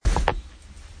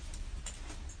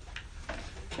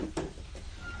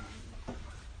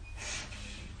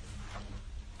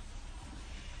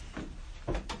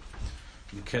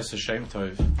Kes Hashem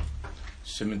Tov,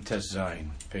 Siman Tes Zayin,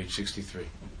 page 63.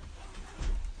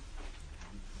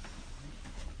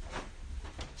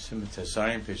 Siman Tes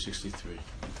Zayin, page 63.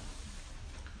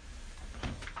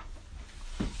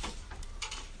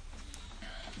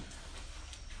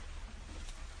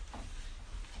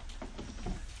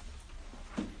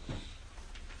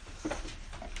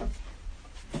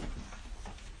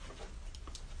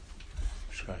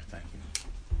 Thank you.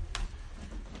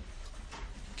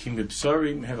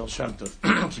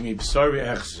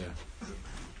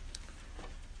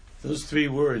 Those three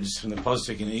words from the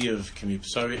pasuk in Eov, Kimi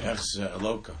B'sari Echze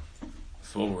Eloka,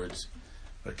 4 words,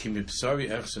 but Kimi B'sari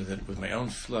Echze, that with my own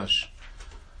flesh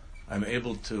I'm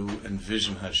able to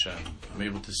envision Hashem, I'm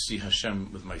able to see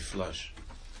Hashem with my flesh.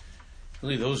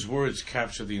 Really, those words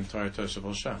capture the entire Torah of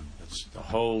Hashem. That's the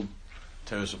whole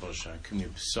Torah of Hashem. Kimi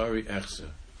B'sari Echze.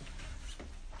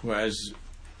 Whereas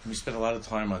we spent a lot of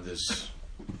time on this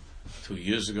 2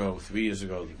 years ago, 3 years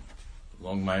ago,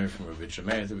 long Maimon from Rabbi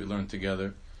Meir that we learned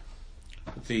together.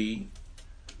 The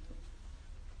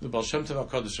Baal Shem Tov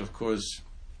HaKadosh, of course,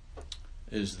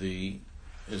 is the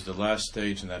last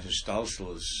stage in that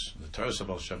Hishtalshelus, the Torah of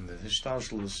Baal Shem, the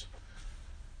Hishtalshelus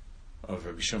of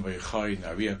Rabbi Shimon Bar Yochai and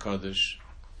Ari HaKadosh.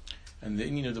 And the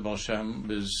Indian of the Baal Shem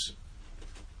is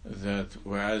that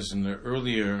whereas in the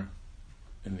earlier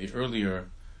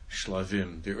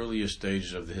Shlavim, the earlier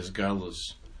stages of the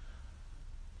Hisgalus,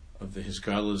 of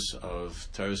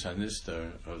Torah's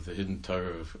Hanistar, of the hidden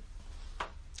Torah,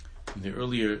 in the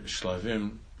earlier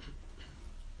Shlavim,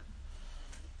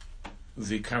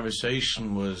 the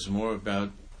conversation was more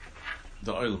about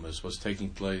the Oilmas, what's taking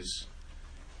place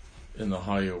in the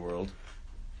higher world.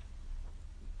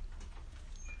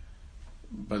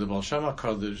 By the Baal Shem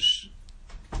HaKadosh,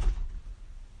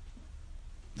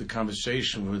 the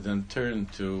conversation would then turn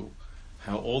to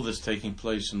how all this taking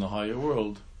place in the higher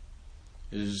world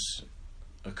is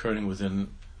occurring within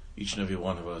each and every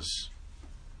one of us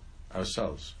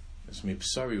ourselves. It's me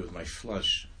b'sari, with my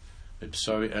flesh. Me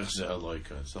b'sari echze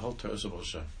eloika. It's the whole Torah of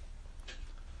Hashem.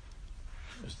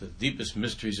 It's the deepest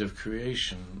mysteries of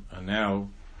creation are now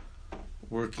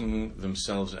working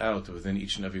themselves out within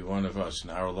each and every one of us in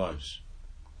our lives.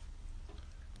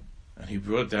 And he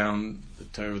brought down the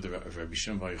Torah of Rabbi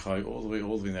Shimon Bar Yochai all the way,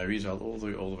 in the Arizal, all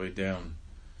the way down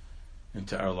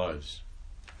into our lives.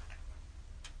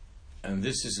 And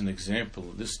this is an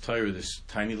example, this Torah, this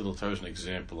tiny little Torah is an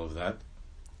example of that,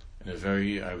 in a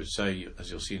very, I would say,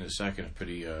 as you'll see in a second, a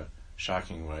pretty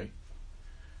shocking way.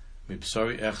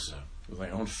 Mibsari echza, with my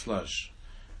own flesh,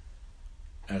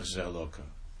 echza eloka.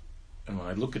 And when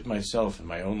I look at myself in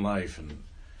my own life, and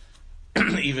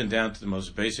even down to the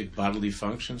most basic bodily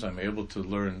functions, I'm able to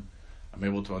learn, I'm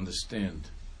able to understand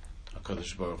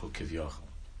HaKadosh Baruch Hu Kivyachal,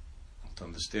 to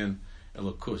understand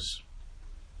Elokus.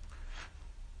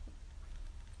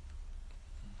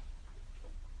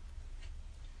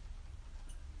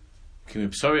 The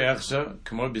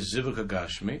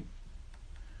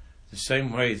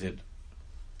same way that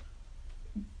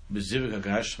Bezivuk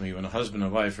HaGashmi, when a husband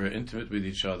and wife are intimate with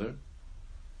each other,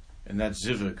 and that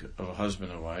zivuk of a husband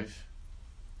and wife,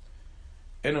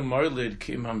 in a morlid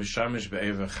kim hamishamish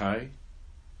be'eva chai,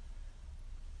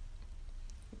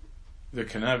 there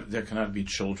cannot be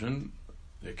children,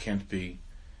 there can't be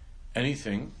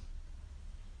anything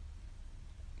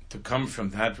to come from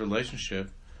that relationship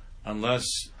unless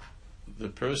the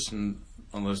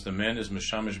man is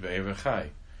mishamish be'eva chai,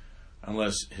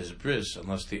 unless his bris,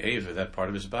 unless the eva, that part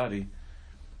of his body,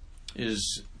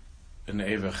 is an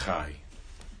eva chai.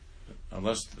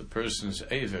 Unless the person's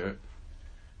Aver,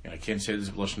 and I can't say this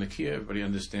is B'lashon Nakiya, everybody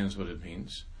understands what it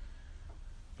means,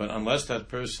 but unless that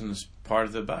person's part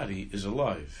of the body is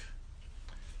alive,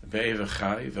 Be'ever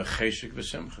Chai v'cheshik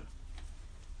v'simcha,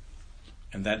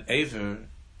 and that Aver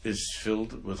is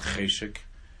filled with cheshik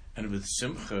and with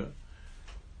simcha,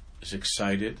 is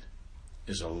excited,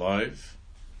 is alive,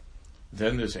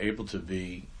 then there's able to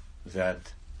be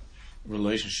that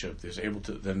relationship,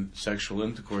 then sexual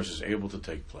intercourse is able to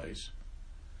take place.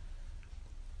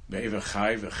 Be'ever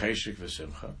chai v'cheshik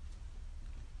v'simcha.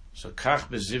 So kach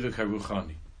bezivuk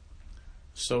haruchani.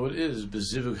 So it is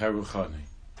bezivuk haruchani.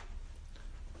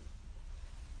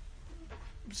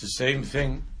 It's the same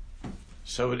thing.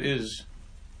 So it is.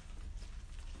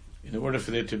 In order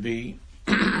for there to be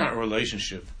a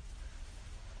relationship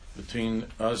between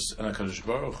us and HaKadosh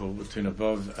Baruch Hu, between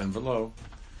above and below,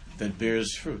 that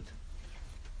bears fruit.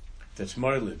 That's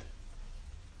moilid.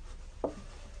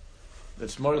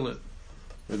 That's moilid.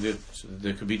 So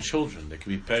there could be children, there could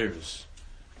be payers,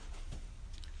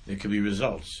 there could be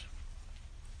results.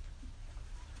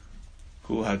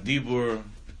 Hu hadibur,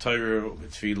 b'Torah,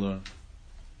 b'tefillah,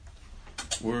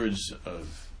 words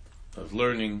of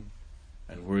learning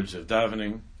and words of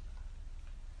davening.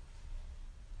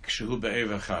 Kshu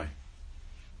be'eva chai.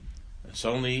 It's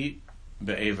only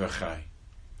be'eva chai.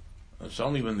 It's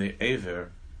only when the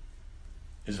Aver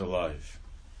is alive.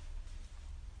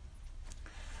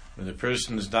 When the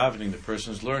person is davening, the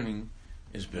person is learning,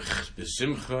 is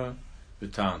besimcha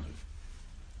b'tanu.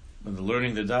 When the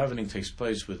learning, the davening takes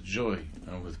place with joy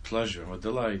and with pleasure and with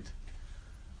delight,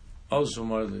 also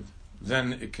moiled,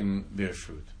 then it can bear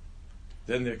fruit.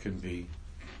 Then there can be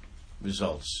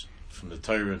results from the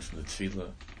Torah and from the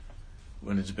Tefillah.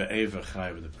 When it's be'eva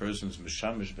chai, when the person is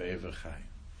mishamish be'eva chai.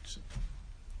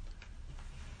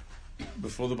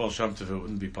 Before the Baal Shem Tov, it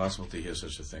wouldn't be possible to hear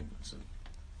such a thing. So,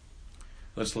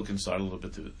 let's look inside a little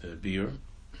bit to Biur.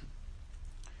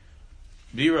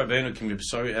 Biur Rabbeinu Kim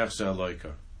Yibsari Echze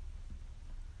Aloika.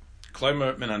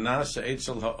 Kloimer min hanasa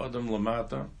eitzel ha'adam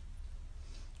lamata.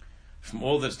 From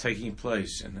all that's taking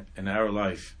place in our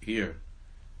life here,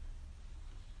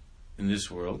 in this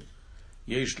world,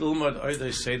 yesh lilmad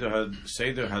oidei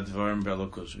seder hadvarim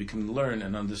belokus. We can learn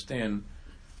and understand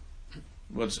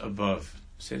what's above.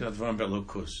 Seder hadvarim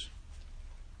belokus.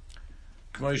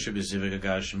 K'mo yishe b'zivik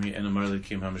ha'gashmi en amar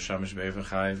likim ha'mishamish be'eva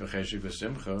chai v'cheshik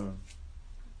v'simcha.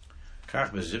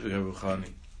 Kach b'zivik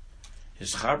ha'ruchani.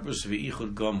 His chabrus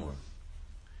v'ichud gomor.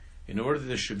 In order that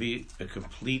there should be a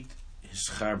complete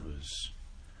hischarbrus,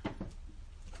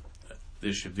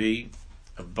 there should be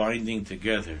a binding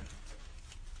together,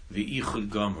 v'ichud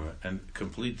gomor, and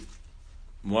complete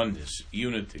oneness,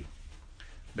 unity,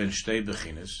 ben shtei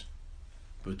bechinas,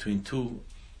 between two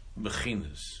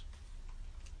bechinas,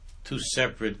 two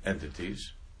separate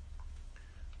entities.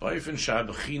 In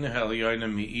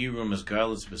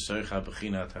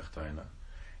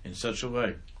such a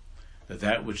way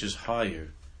that which is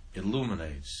higher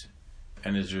illuminates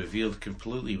and is revealed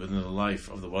completely within the life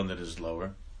of the one that is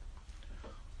lower.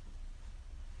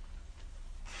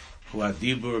 When a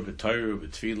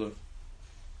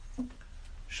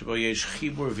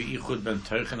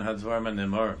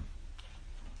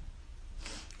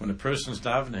person's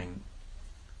davening,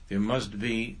 there must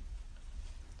be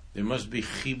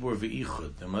chibur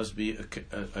v'ichud. There must be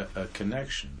a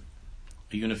connection,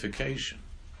 a unification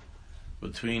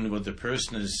between what the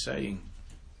person is saying,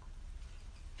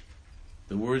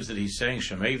 the words that he's saying,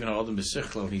 Shemay v'na'adam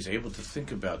b'sichlo, he's able to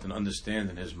think about and understand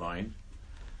in his mind.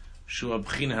 Shua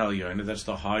b'china ha'lyona, that's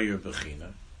the higher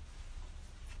b'china.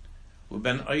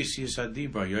 U'ben oisiyas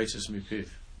hadibra yotzes mipiv,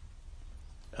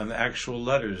 and the actual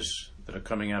letters that are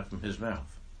coming out from his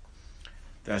mouth.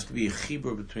 There has to be a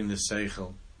chibur between the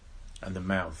seichel and the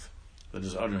mouth that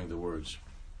is uttering the words.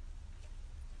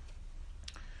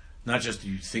 Not just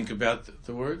you think about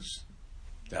the words,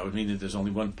 that would mean that there's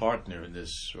only one partner in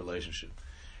this relationship.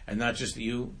 And not just that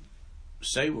you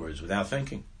say words without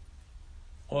thinking.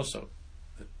 Also,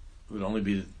 it would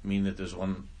only mean that there's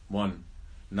one,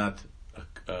 not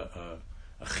a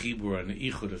chibur and an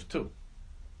ichud of two.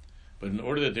 But in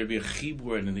order that there be a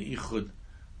chibur and an ichud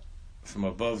from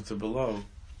above to below,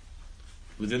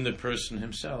 within the person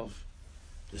himself,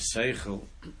 the seichel,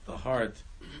 the heart,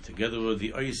 together with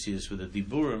the oisius, with the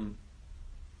diburim,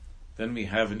 then we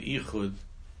have an ichud,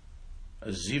 a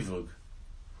zivug,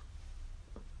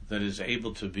 that is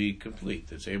able to be complete,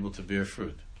 that's able to bear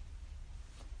fruit.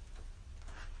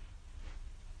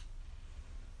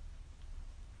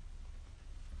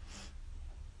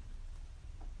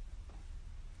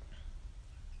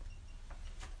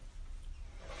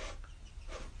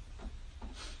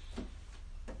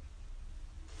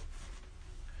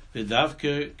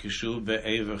 V'davke kishu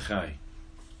be'ever chai.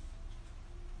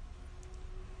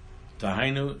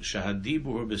 Tahainu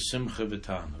shahadibur besimcha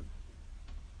v'tanug.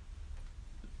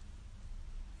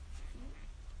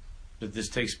 That this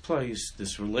takes place,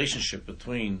 this relationship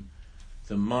between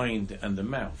the mind and the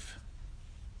mouth,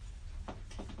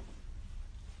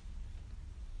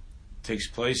 takes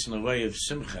place in a way of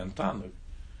simcha and tanug.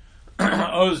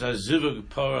 Oz hazivug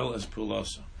parel as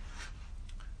pulasa.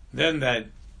 Then that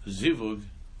zivug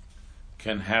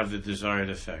can have the desired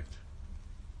effect.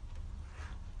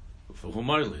 For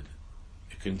humaylid,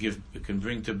 it can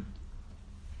bring to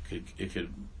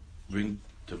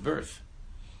birth.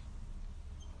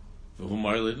 For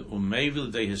humaylid,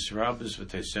 umevil de hisrabis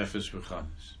v'teisefes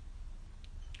v'chanis.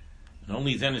 And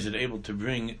only then is it able to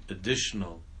bring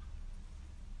additional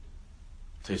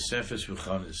teisefes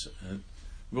v'chanis,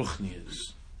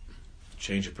 ruchnias,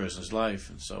 change a person's life,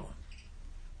 and so on.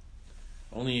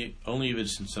 Only if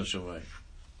it's in such a way.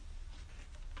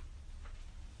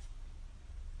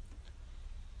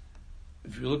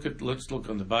 you let's look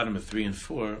on the bottom of 3 and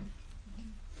 4.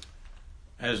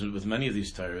 As with many of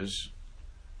these Torahs,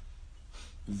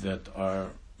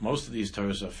 most of these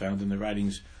Torahs are found in the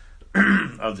writings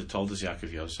of the Toldos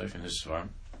Yaakov Yosef and his Svarim.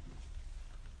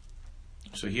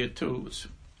 So here too,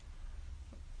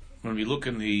 when we look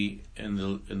in the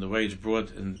way it's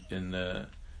brought in the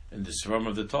Svarim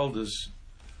of the Toldos,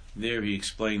 there he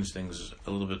explains things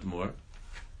a little bit more.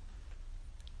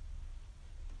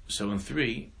 So in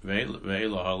 3,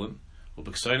 Ve'elahalim,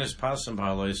 Ubeksoinis Pasam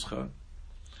Ba'aloischa,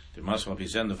 the Masval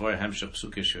Bizen, the Voy Hamshach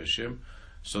Psukesh Yoshim.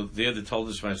 So there the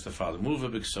Toldos writes the father, Move a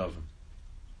Biksavim.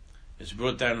 It's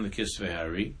brought down in the Kisvei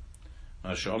Hari,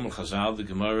 Masha Omer Chazal, the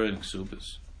Gemara and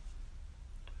Ksubas.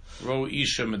 Ro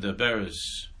Isha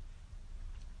Medaberes.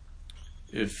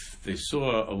 If they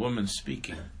saw a woman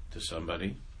speaking to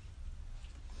somebody,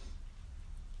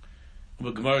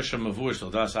 Gemara Shemavur Shal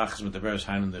Das Achas Medaberes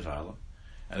Hainen Devala.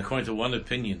 And according to one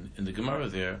opinion in the Gemara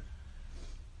there,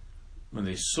 when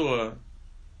they saw,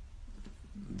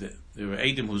 there were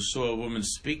Edom who saw a woman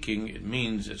speaking, it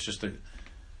means it's just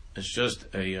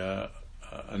a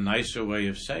nicer way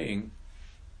of saying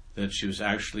that she was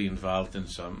actually involved in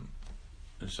some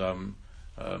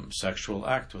sexual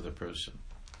act with a person.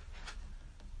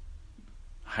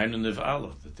 Hainu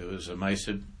Niv'ala, that there was a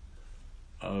ma'aseh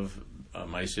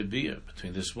bia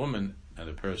between this woman and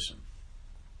a person.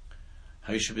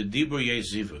 So the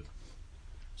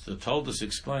Toldos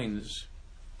explains,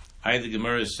 either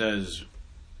Gemara says,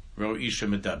 Ro Isha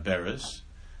Medaberes,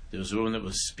 there was a woman that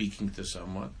was speaking to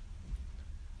someone.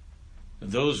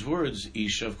 And those words,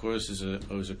 Isha, of course, is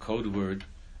a code word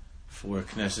for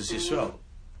Knesset Yisrael,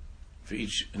 for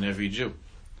each and every Jew.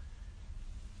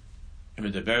 And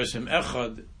Medaberes Him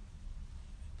Echad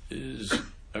is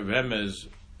a remez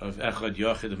of Echad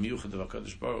Yochid and Yuchid of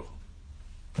HaKadosh Baruch Hu.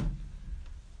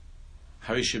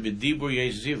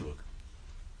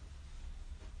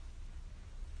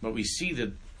 But we see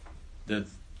that the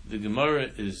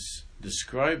Gemara is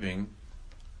describing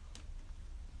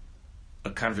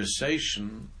a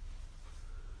conversation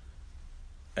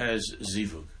as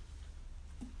zivug.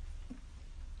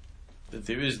 That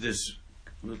there is this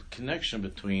connection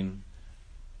between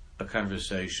a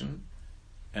conversation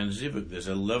and zivug. There's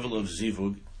a level of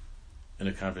zivug in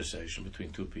a conversation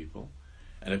between two people.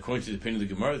 And according to the opinion of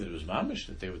the Gemara, that it was mamish,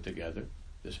 that they were together,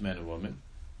 this man and woman.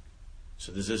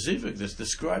 So there's a zivug that's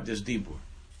described as dibur.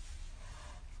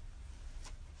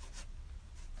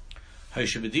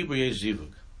 Hayshabedibur yesh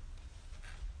zivug.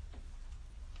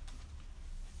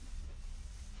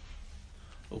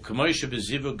 U'kamoysha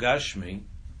bezivug gashmi,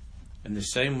 in the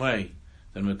same way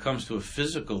that when it comes to a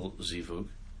physical zivug,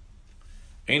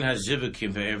 ein ha-zivug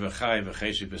kim ve'ever chai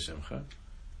v'cheshik b'simcha,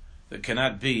 there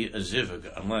cannot be a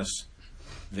zivug unless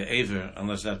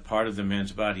that part of the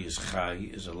man's body is chai,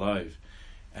 is alive,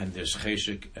 and there's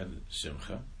cheshik and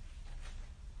simcha.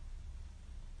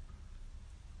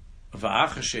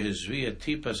 V'acha shehizviya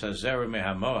tipas hazera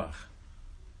mehamoach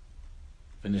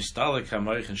v'nistalik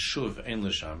hamoich shuv ein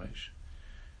l'shamesh.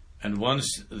 And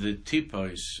once the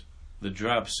tipos, the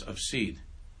drops of seed,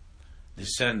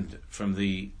 descend from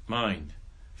the mind,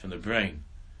 from the brain,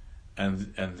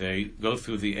 and they go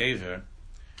through the aver,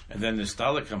 and then the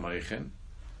stalik hamoichin,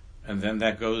 and then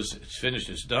that goes, it's finished,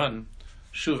 it's done.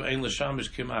 Shuv ein l'shamish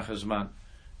kim achazman.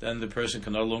 Then the person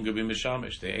can no longer be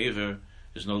mishamish. The aver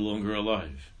is no longer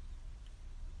alive.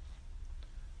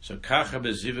 So kacha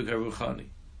bezivug haruchani.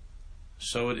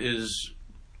 So it is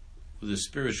with the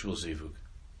spiritual zivug.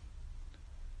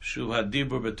 Shuv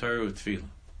hadibur b'Torah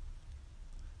u'tefillah.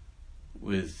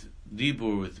 With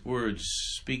dibur, with words,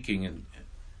 speaking in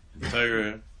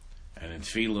Torah and in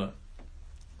tefillah.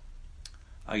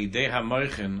 Ayidei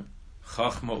hamoichin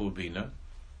chachma ubina,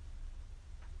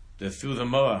 that through the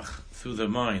moach, through the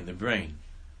mind, the brain,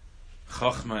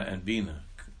 chachma and bina,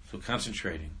 through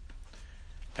concentrating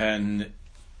and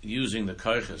using the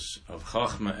koiches of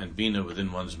chachma and bina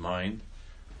within one's mind,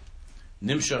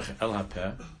 nimshach el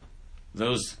hapeh,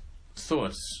 those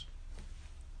thoughts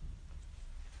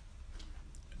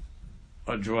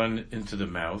are drawn into the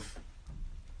mouth.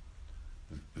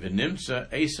 V'nimtza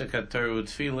eisek haTorah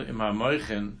u'tefillah im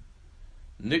hamoichin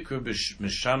nikru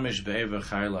b'shamish be'ever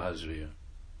chai lahazriya.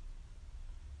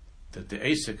 That the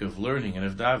eisek of learning and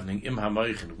of davening im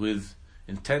hamoichin, with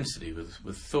intensity,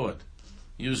 with thought,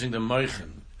 using the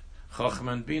moichin,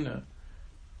 chachma and bina,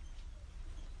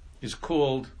 is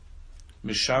called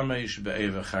mishamesh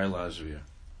be'ever chai lahazriya.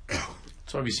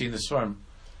 That's why we see in the Svarim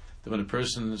that when a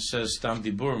person says stam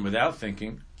diburim without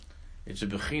thinking, it's a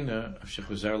bechina of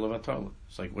shechvazer levatala.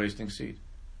 It's like wasting seed.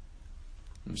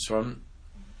 The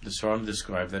Svarim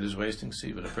describe that as wasting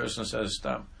seed. But a person says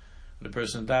stam The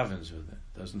person davens with it,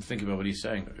 doesn't think about what he's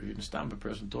saying. Or even stamp, a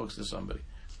person talks to somebody.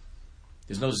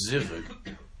 There's no zivug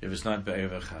if it's not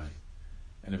be'ever chai,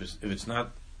 and if it's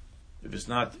not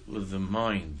with the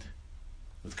mind,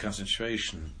 with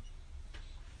concentration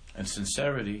and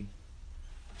sincerity,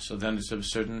 so then it's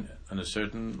on a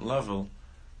certain level.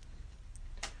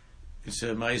 It's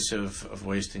a mice of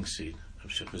wasting seed of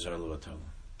shepazar levatala.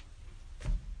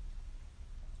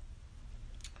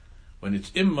 When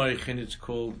it's im moichin, it's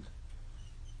called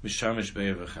mishamish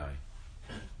be'ever chai.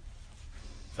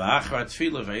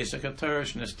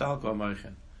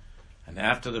 And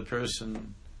after the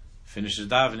person finishes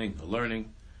davening, or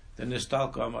learning, then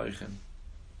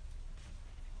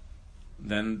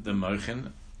then the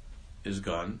moichin is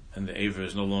gone, and the aver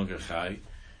is no longer chai,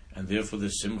 and therefore the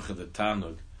simcha, the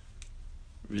tanug,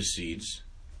 recedes.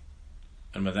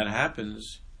 And when that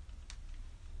happens,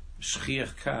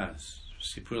 shchiach kas,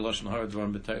 sipur lashon hara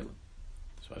dvarim b'teilim.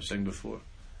 That's what I was saying before.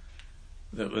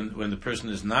 That when the person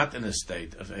is not in a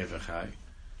state of Ever Chai,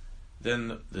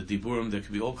 then the diburim, there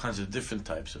could be all kinds of different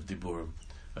types of diburim,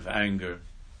 of anger,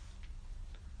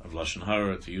 of lashon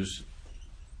hara, to use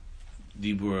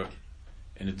dibur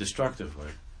in a destructive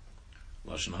way.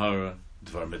 Lashon hara,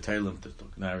 dvar meteilim, to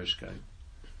talk narishkeit.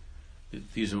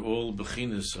 These are all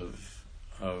bechinas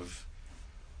of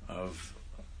a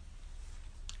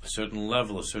certain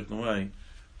level, a certain way,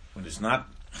 when it's not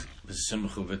the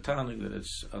simcha v'tanig, that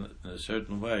it's in a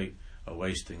certain way a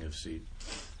wasting of seed.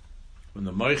 When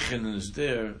the moichin is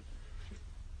there,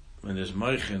 when there's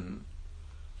moichin,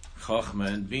 chachma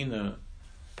and bina,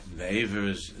 the aver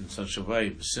is in such a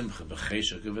way simcha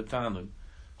b'cheshach v'tanig,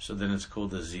 so then it's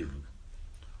called a zivug.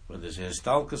 When there's a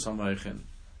histalkas on moichin,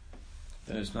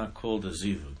 then it's not called a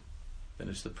zivug. Then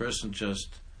it's the person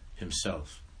just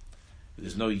himself.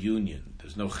 There's no union,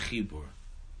 there's no chibur,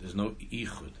 there's no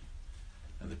ichud.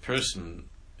 And the person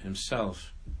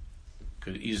himself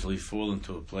could easily fall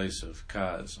into a place of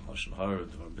kaz and lashon hara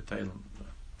or b'teilim.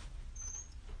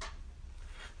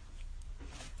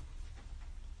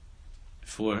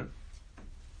 Four,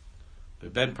 the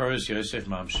Ben Paris Yosef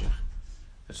Mamshech.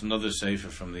 That's another sefer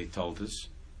from the Toldos.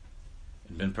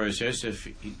 In Ben Paris Yosef,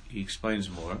 he explains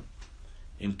more.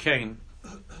 In Cain,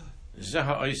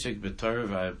 Zeha Oisik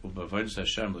b'Torah u'b'avodas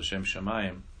Hashem l'shem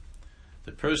shamayim.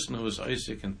 The person who is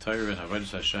Oisik in Torah and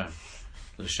avodas Hashem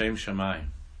l'shem shamayim.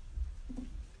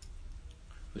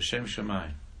 L'shem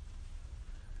shamayim.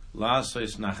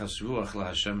 La'asais nachas ruach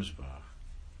laHashem zbarach.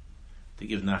 To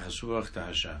give nachas ruach to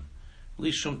Hashem.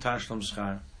 Lishum tashlam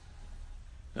schar.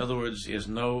 In other words, he has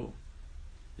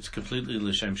it's completely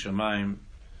l'shem shamayim,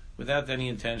 without any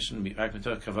intention,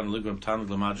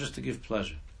 just to give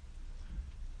pleasure,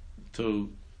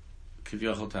 to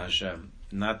kivyachol to Hashem,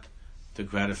 not to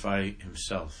gratify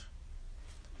himself,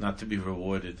 not to be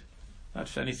rewarded, not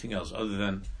for anything else other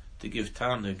than to give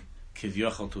tanug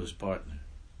kivyachol to his partner,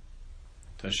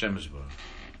 to Hashem Yisborach.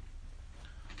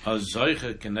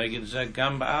 Azoicha keneged zeh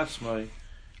gam ba'atzmai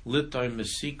litoy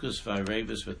mesikus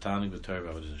v'arevis v'tanug v'torah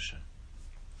v'avodas Hashem.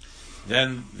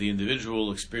 Then the individual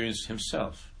will experience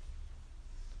himself.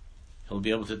 He'll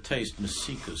be able to taste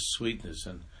mesikus, sweetness,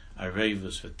 and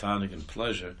arevus, v'tanug, and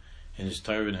pleasure in his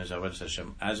Torah and his avodas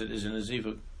Hashem, as it is in his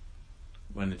zivug,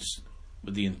 when it's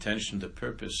with the intention, the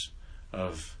purpose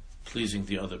of pleasing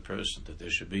the other person, that there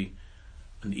should be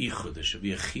an ichud, there should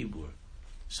be a chibur.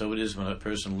 So it is when a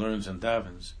person learns and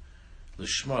davens,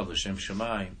 l'shma, l'shem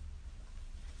shamayim.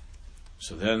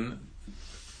 So then,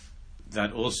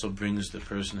 that also brings the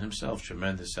person himself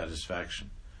tremendous satisfaction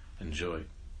and joy.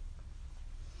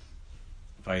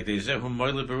 And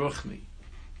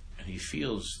he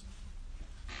feels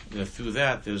that through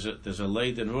that there's a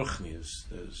leid in ruchnius.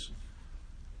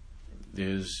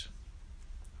 There's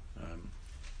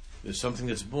something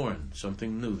that's born,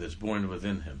 something new that's born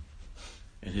within him,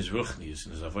 in his ruchnius,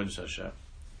 in his avodas Hashem.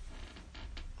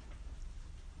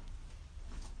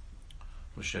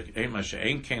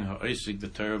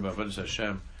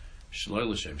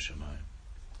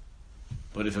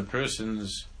 But if a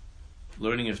person's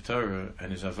learning of Torah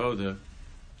and his avodah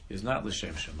is not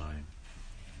l'shem shamayim,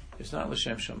 it's not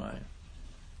l'shem shamayim.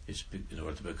 It's in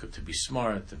order to be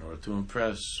smart, in order to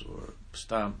impress, or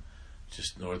stam,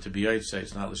 just in order to be yotze.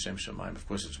 It's not l'shem shamayim. Of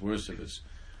course, it's worse if it's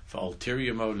for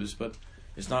ulterior motives, but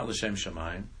it's not l'shem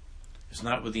shamayim. It's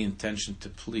not with the intention to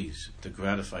please, to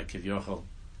gratify kivyachol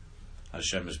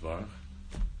Hashem Yisborach.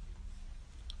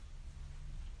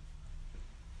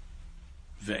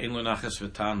 Ve'en lo nachas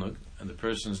v'tanug, and the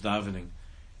person's davening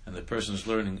and the person's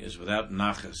learning is without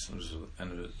nachas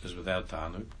and is without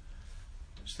tanug.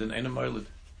 So then, ein moiled.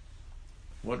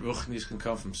 What ruchnius can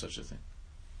come from such a thing?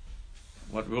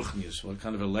 What ruchnius? What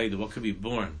kind of a lady? What could be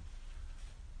born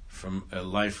from a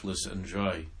lifeless and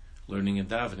dry learning and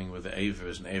davening where the Eva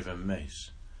is an Eva mace,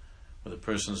 where the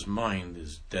person's mind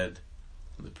is dead,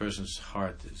 and the person's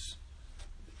heart is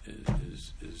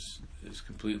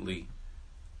completely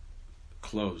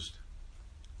closed.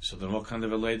 So then what kind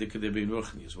of a lady could there be in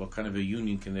Ruchnius? What kind of a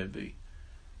union can there be?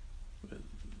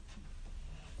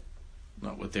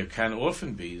 Not what there can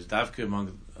often be is davka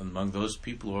among those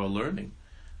people who are learning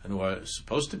and who are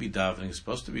supposed to be davening,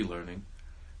 supposed to be learning.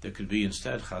 There could be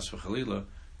instead chas v'chalila,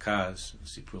 kaz,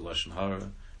 sipur lashon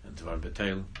hara, and tvar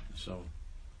betel. So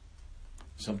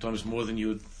sometimes more than you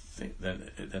would think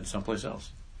than someplace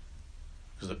else,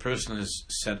 because the person is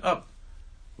set up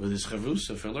with his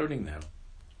chavrusa for learning now,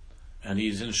 and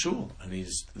he's in shul and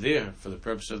he's there for the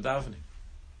purpose of davening.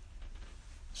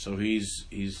 So he's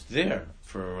there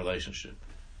for a relationship.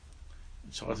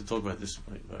 It's hard to talk about this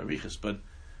by arichas, but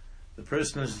the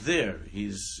person is there.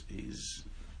 He's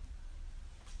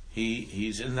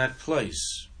in that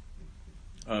place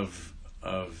of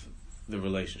the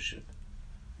relationship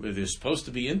where there's supposed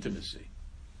to be intimacy,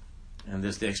 and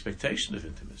there's the expectation of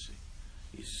intimacy.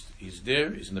 He's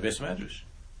there. He's in the best madrash.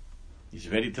 He's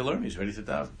ready to learn. He's ready to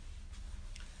daven.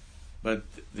 But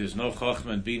there's no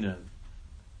chochma and bina.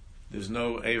 There's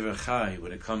no Eva Chai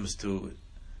when it comes to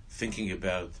thinking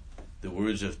about the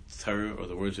words of Torah or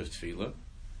the words of Tefillah.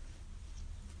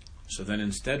 So then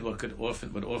instead what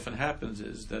often happens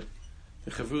is that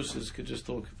the Chavrusas could just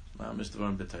talk, Mr.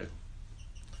 Dvarim B'Teilim.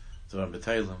 Dvarim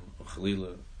B'Teilim, or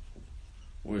Chalila,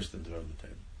 worse than Dvarim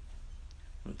B'Teilim.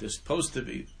 But they're supposed to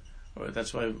be, or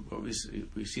that's why we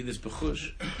see this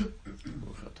B'chush.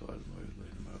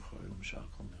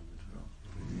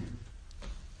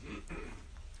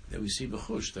 That we see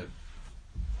b'chush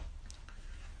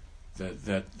that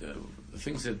the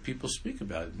things that people speak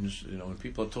about, when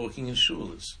people are talking in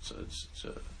shul, it's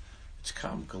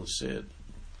comical, it's sad.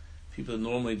 People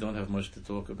normally don't have much to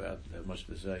talk about, have much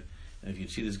to say. And if you'd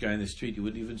see this guy in the street, you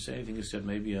wouldn't even say anything except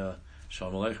maybe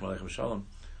Shalom Aleichem, Aleichem Shalom.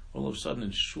 All of a sudden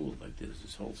in shul, like there's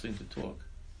this whole thing to talk.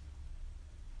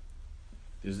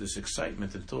 There's this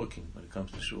excitement in talking when it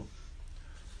comes to shul.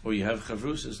 Or you have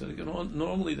chavrusas that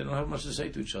normally they don't have much to say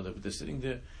to each other, but they're sitting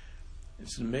there.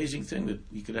 It's an amazing thing that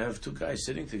you could have two guys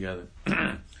sitting together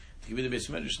to give you the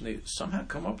basic medrash, and they somehow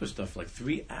come up with stuff like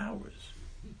 3 hours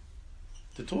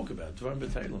to talk about Dvarim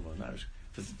B'Teilim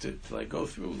to go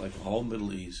through like the whole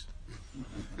Middle East,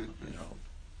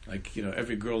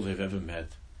 every girl they've ever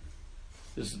met.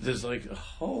 There's like a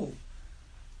whole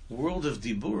world of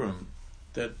diburim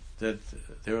that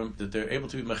they're able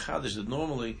to be machadish that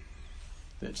normally.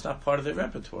 It's not part of their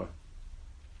repertoire.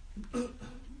 A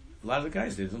lot of the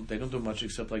guys, they don't do much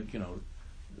except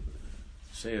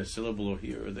say a syllable or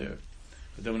here or there.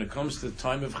 But then when it comes to the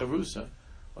time of charusa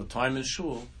or time in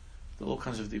shul, there are all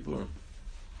kinds of diburim.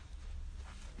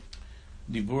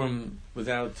 Diburim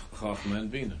without chachma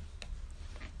and bina.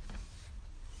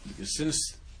 Because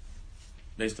since,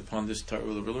 based upon this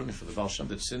Torah that we're learning for the Baal Shem,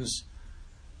 that since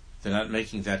they're not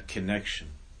making that connection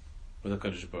with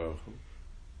HaKadosh Baruch Hu,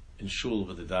 in shul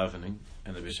with the davening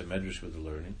and the Beis Medrash with the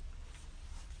learning.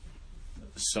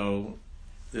 So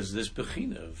there's this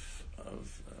bechina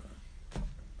of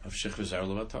shechva zar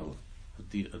levatala,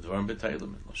 Dvarim B'Teilim,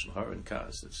 and lashon hara and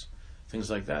kaz. It's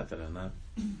things like that are not,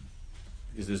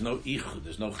 because there's no ichud,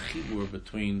 there's no chibur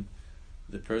between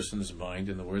the person's mind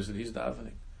and the words that he's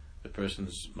davening, the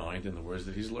person's mind and the words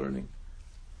that he's learning.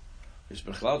 It's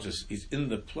bechlal just he's in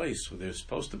the place where there's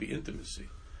supposed to be intimacy.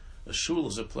 A shul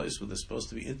is a place where there's supposed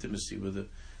to be intimacy with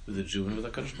the Jew and with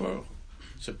the HaKadosh Baruch Hu.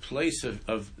 It's a place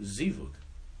of zivug.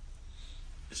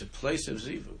 It's a place of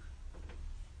zivug.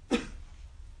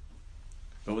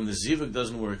 But when the zivug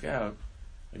doesn't work out,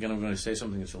 again, I'm going to say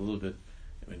something that's a little bit,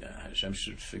 Hashem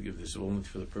should forgive this only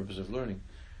for the purpose of learning,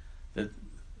 that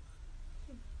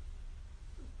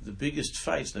the biggest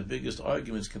fights and the biggest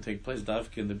arguments can take place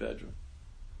davka in the bedroom.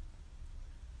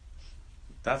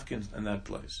 Davka in that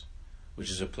place, which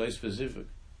is a place for zivug.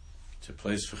 It's a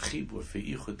place for chibur, for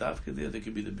ichud. Davka there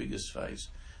could be the biggest fights,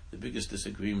 the biggest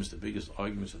disagreements, the biggest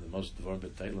arguments, and the most Dvarim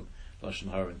B'Teilim, lashon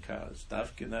hara and kaz.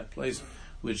 Davka in that place,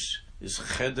 which is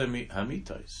cheder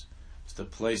hamitais. It's the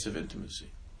place of intimacy.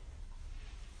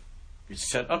 It's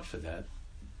set up for that,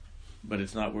 but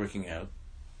it's not working out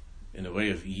in a way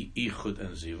of ichud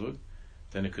and zivug.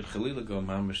 Then it could chalila go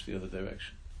mamish the other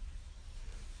direction.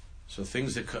 So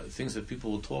things that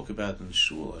people will talk about in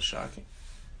shul are shocking.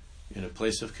 In a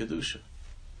place of kedusha,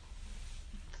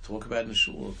 to talk about in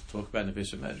shul, to talk about in the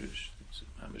Beis Medrash,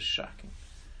 it's shocking.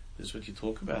 This is what you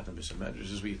talk about in the Beis Medrash.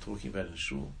 This is what you're talking about in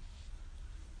shul.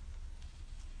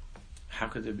 How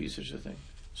could there be such a thing?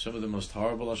 Some of the most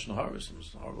horrible lashon hara, the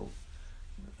most horrible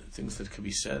things that could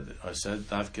be said are said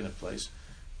davka in a place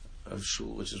of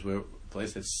shul, which is where a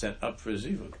place that's set up for a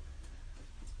zivug.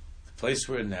 The place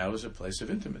we're in now is a place of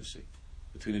intimacy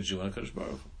between a Jew and a Kadosh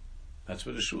Baruch Hu. That's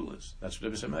where the shul is. That's where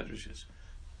the Beis Medrash is.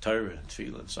 Torah and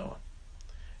Tefillah and so on.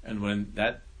 And when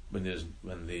there's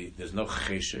no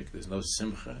cheshek, there's no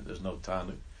simcha, there's no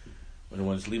tanuk. When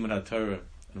one's limud Torah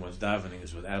and one's davening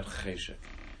is without cheshek,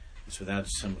 it's without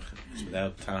simcha, it's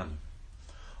without tanuk,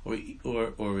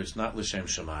 or it's not l'shem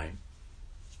shamayim.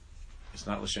 It's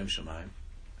not l'shem shamayim.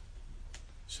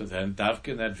 So then, davka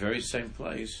in that very same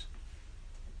place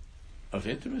of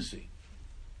intimacy,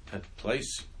 that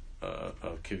place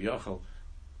of kivyachol,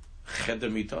 cheder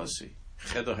mitasi,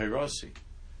 cheder hirasi,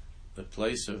 the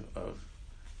place of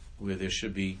where there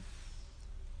should be,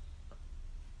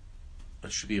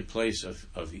 it should be a place of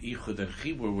ichud and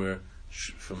chibur, where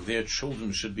from there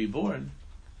children should be born.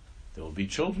 There will be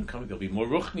children coming. There will be more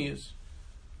ruchnias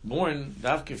born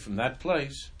davka from that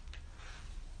place.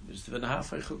 Is the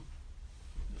v'nahafaychu.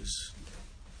 Is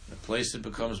a place that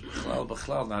becomes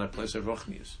b'chlal, not a place of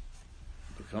ruchnias.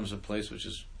 It becomes a place which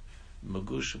is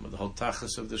magushim. The whole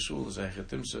tachlis of the shul is a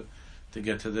hechetimsa to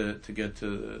get to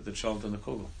the chant and the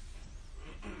kugel.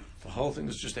 The whole thing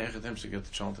is just a hechetimsa to get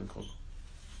the chant and kugel.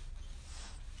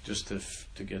 Just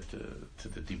to get to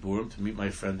the diburim, to meet my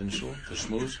friend in shul, to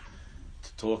shmooze,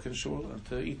 to talk in shul, and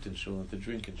to eat in shul, and to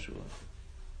drink in shul.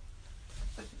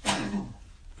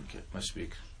 Okay, I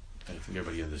speak. I think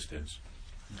everybody understands.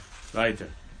 Weiter.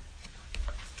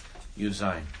 Yud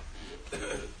Zayin.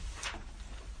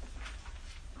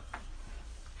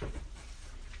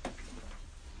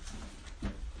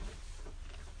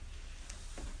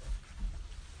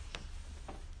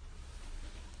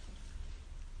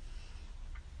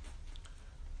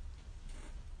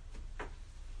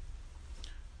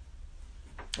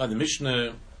 The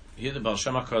Mishnah, here the Baal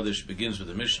Shem HaKadosh begins with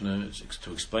the Mishnah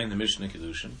to explain the Mishnah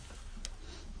Kedushin.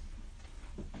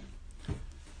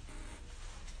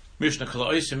 Mishnah Kol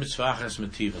Oiseh Mitzvah Achas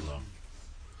Metivin Lo.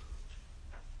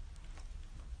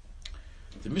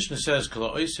 The Mishnah says Kol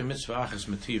Oiseh Mitzvah Achas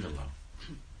Metivin Lo.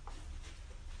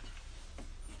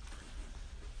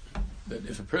 That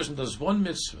if a person does one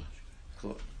mitzvah,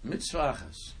 Mitzvah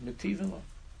Achas Metivin Lo,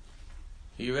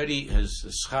 he already has a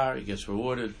schar, he gets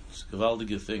rewarded. It's a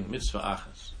gewaldige thing, mitzvah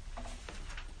achas.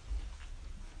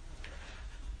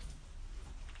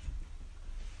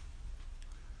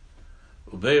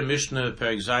 Ubei Mishnah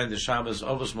Perek Zayin the Shabbos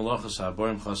Ovos Malachas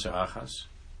HaBorim Chaser Achas.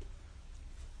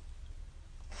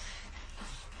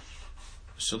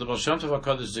 So the Baal Shem Tov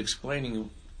HaKadosh is explaining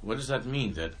what does that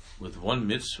mean, that with one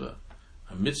mitzvah,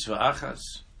 a mitzvah achas,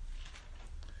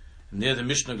 and there the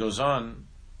Mishnah goes on.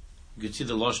 You can see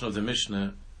the lashon of the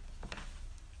Mishnah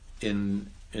in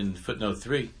footnote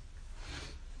 3.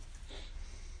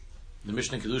 The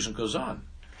Mishnah Kedushin goes on.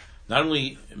 Not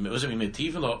only was it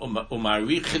metivin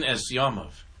umarichin es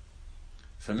yamav,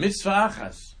 for mitzvah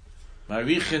achas,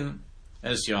 marichin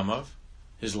es yamav,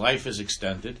 his life is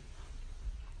extended.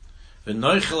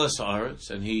 V'noichel es haaretz,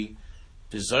 and he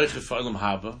is zoiche fa'olam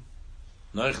haba.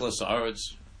 Noichel es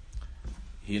haaretz,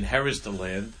 he inherits the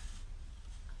land.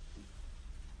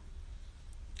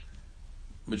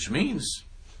 Which means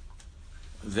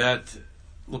that,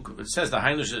 look, it says the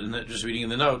Hainush, just reading in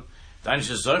the note, the Hainush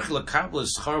says, Zoich lekabel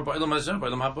is schar ba'olam hazeh,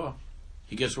 ba'olam haba.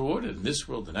 He gets rewarded in this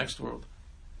world, the next world.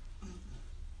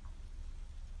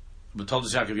 But told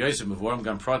us Yaakov Yosef, Mevorim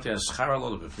Gam Prati has schar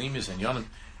alol b'pnimis and yonim.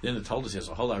 Then it told us he has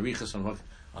a whole arichas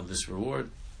on this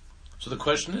reward. So the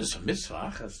question is,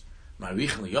 mitzvah achas,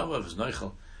 ma'arichin liyovav is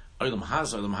noichel, olam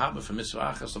hazeh, olam haba for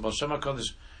mitzvah achas. The Baal Shem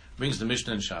HaKadosh brings the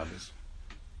Mishnah in Shabbos.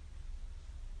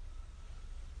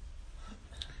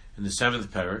 In the 7th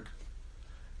parak,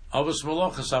 Avos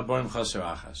Malachas HaBorim Chaser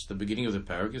Achas. The beginning of the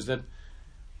parak is that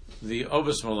the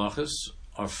Avos Malachas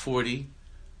are 40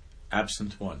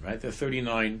 absent one, right? There are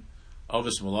 39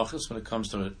 Avos Malachas when it comes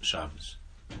to Shabbos.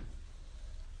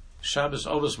 Shabbos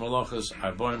Avos Malachas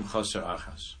HaBorim Chaser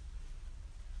Achas.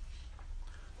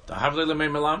 The Havle Lamei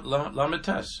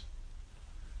Lametes.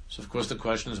 So of course the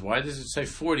question is, why does it say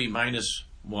 40 minus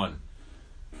 1?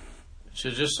 It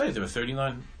should just say there are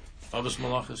 39 Avos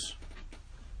Malachas.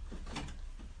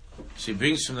 So he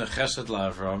brings from the Chesed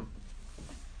LaAvram.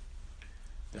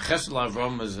 The Chesed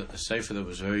LaAvram is a sefer that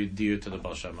was very dear to the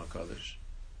Baal Shem HaKadosh.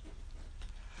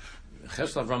 The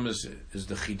Chesed LaAvram is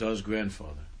the Chida's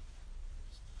grandfather.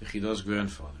 The Chida's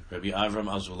grandfather, Rabbi Avram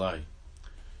Azulai,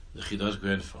 the Chida's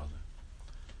grandfather.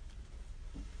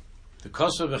 The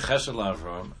Kosev of Chesed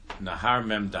LaAvram, Nahar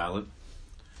Mem Dalet,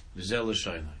 V'zel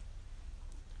L'Shainai.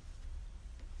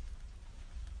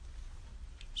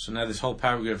 So now this whole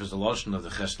paragraph is the lashon of the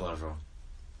Chesed LaAvram.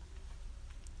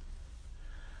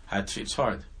 It's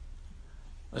hard.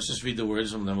 Let's just read the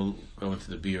words and then we'll go into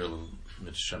the beer a little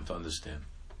bit to understand.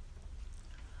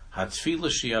 Hatfila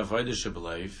shi avodah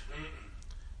shebelev,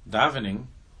 davening,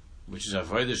 which is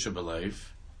avodah shebelev,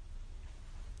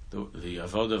 the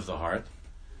avodah of the heart.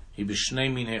 He b'shnei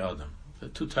minei adam. There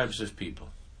are two types of people.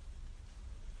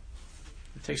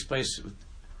 It takes place with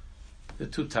the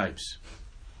two types.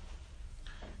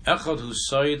 Echad hu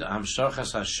soid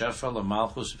hamshachas hashefa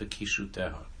lamalchus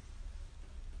v'kishuteha.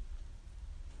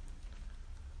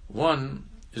 One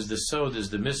is the sod, is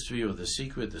the mystery or the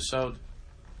secret, the sod.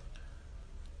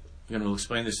 We're going to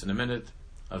explain this in a minute,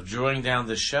 of drawing down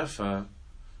the shefa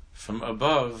from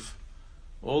above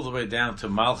all the way down to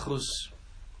malchus,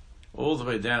 all the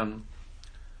way down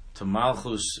to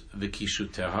malchus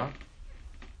v'kishuteha.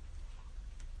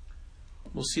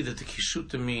 We'll see that the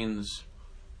kishuta means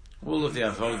all of the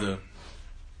avodah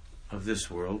of this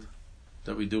world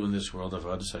that we do in this world,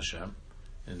 avodas Hashem,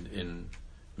 in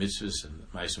mitzvahs and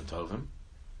ma'asim tovim.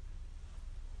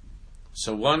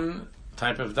 So one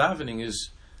type of davening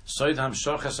is soid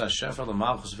hamshachas hashefa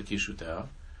l'malchus v'kishuteha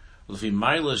l'fi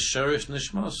maila sherish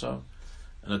nishmoso,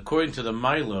 and according to the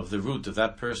maila of the root of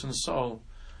that person's soul,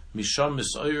 misham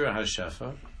misoira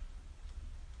hashefa,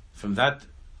 from that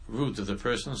root of the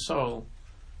person's soul,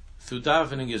 through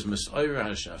davening is misoira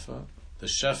hashefa, the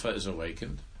shefa is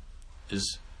awakened, the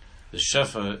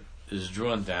shefa is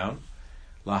drawn down,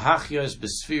 lahachya is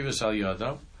b'sfiras al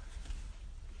yada,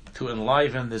 to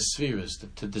enliven the spheres,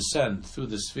 to descend through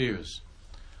the spheres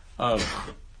of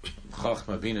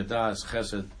Chachma, Bina, Das,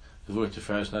 Chesed, Gvur,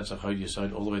 Tiferes, Netzach, Hod,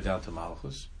 Yesod, all the way down to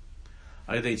Malchus.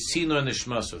 Ayadei Tzino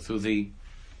Nishmaso, through the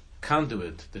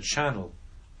conduit, the channel,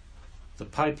 the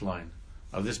pipeline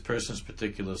of this person's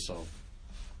particular soul.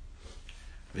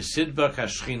 V'sidbak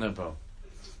hashchina bo,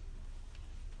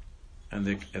 and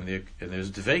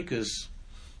there's dveikus.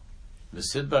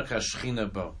 V'sidbak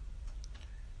hashchina bo,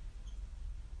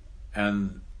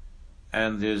 and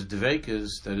there's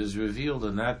dveikus that is revealed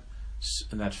in that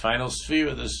final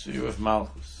sphere, the sphere of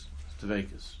Malchus,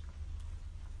 dveikus.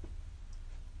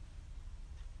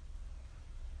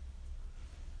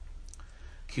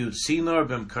 Ki utzinor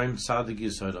b'mkaim tzadik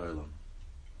yisod olam,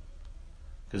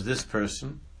 because this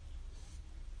person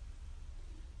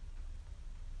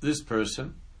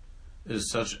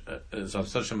is on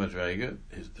such a madrega,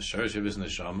 the shorish of his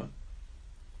neshama,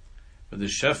 but the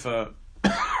shefa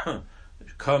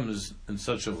comes in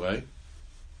such a way,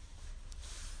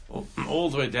 all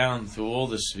the way down through all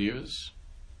the spheres,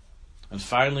 and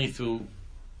finally through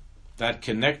that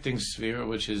connecting sphere,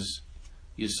 which is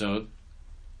Yisod,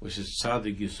 which is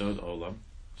Tzadik Yisod Olam,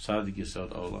 Tzadik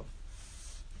Yisod Olam.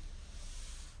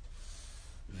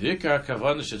 Vikar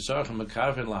kavana shetzarchem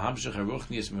mekavin lahamshich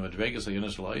haruchnius mimadregas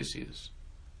hayonos la'oisius.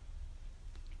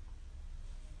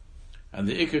 And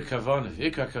the ikar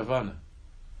kavana,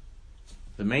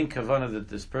 the main kavana that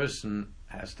this person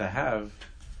has to have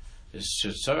is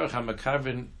shetzarch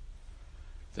hamakavin,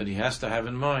 that he has to have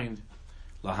in mind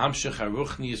lahamshich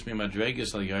haruchnius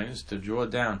mimadregas hayonos, to draw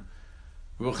down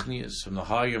ruchnius from the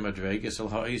higher madregas al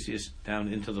ha'oisius down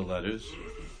into the letters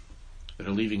that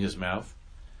are leaving his mouth.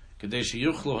 So that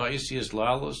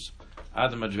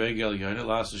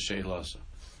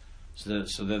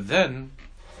then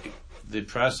the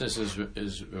process is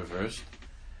reversed,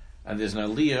 and there's an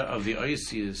aliyah of the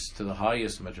oisius to the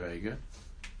highest madrega,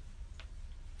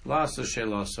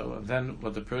 and then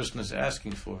what the person is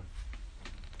asking for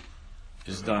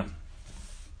is done,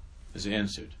 is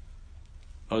answered.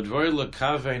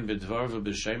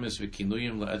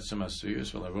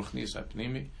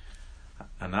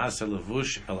 Anasa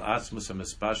levush el atzmus a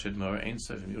mispashed more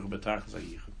einsof im yuch betachas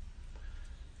hayichud.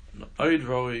 Oid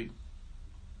roi,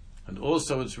 and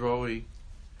also it's roi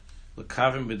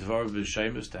lekavim b'dvar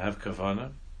b'shemus, to have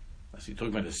kavana. As he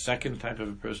talking about the second type of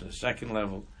a person, the second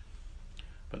level.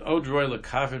 But oid roi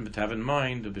lekavim, to have in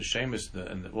mind the b'shemus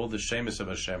and all the shemus of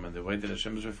Hashem, and the way that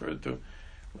Hashem is referred to,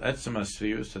 etzem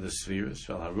haspheres, to the spheres,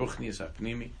 vel haruchnius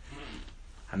hapnimi.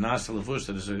 Anasa levush,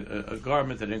 that is a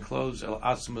garment that encloses el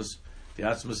atzmus, the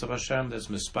Atzmus of Hashem, that's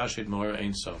Mispashid Moira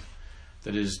Ein Sof,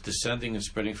 that is descending and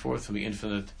spreading forth from the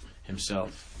infinite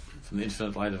Himself, from the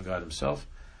infinite light of God Himself.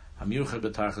 Hamyuchad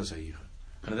B'Tachas Hayichud.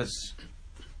 And that's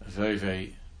a very,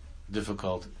 very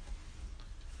difficult.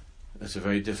 That's a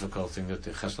very difficult thing that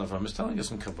the Chesed Avraham is telling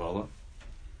us in Kabbalah.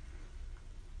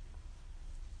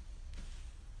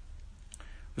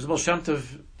 The Baal Shem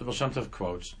Tov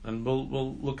quotes, and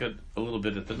we'll look at a little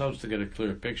bit at the notes to get a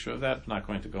clearer picture of that. I'm not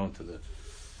going to go into the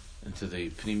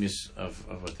pnimis of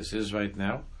what this is right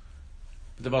now.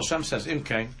 But the Baal Shem says,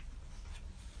 Imkain.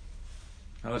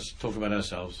 Now let's talk about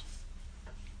ourselves.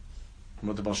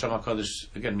 what the Baal Shem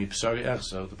HaKadosh, again, Mipsari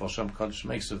Echsa, the Baal Shem HaKadosh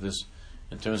makes of this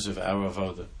in terms of our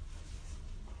avoda.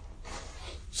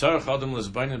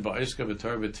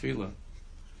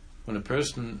 When a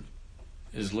person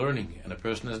is learning and a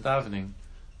person is davening,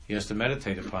 he has to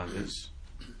meditate upon this.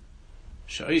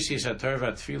 He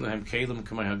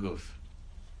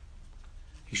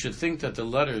should think that the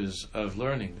letters of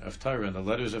learning of Torah and the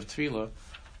letters of Tefillah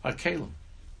are kelim,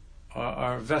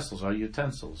 are vessels, are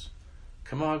utensils.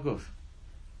 Kama haguf.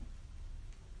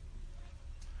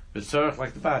 B'tzorach,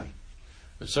 like the body.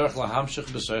 B'tzorach lahamshich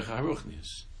b'soich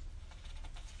haruchnius.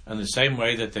 And the same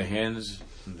way that the hands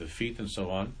and the feet and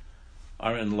so on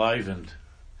are enlivened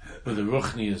with the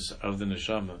ruchnius of the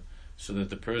neshama, so that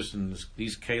the person's,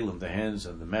 these kelim, the hands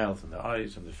and the mouth and the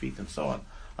eyes and the feet and so on,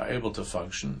 are able to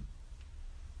function.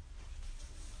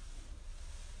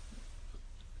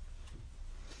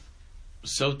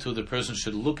 So too the person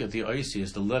should look at the oisi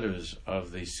as the letters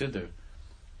of the Siddur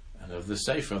and of the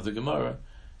Sefer of the Gemara.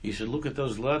 He should look at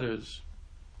those letters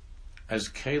as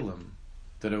kelim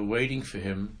that are waiting for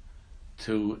him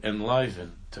to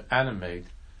enliven, to animate,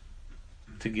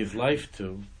 to give life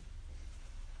to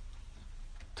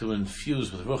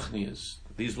infuse with ruchnias,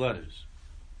 these letters,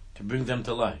 to bring them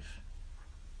to life.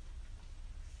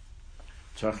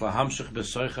 The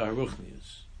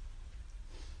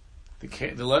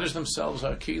letters themselves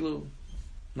are kilu,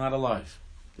 not alive.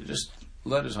 They're just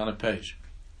letters on a page.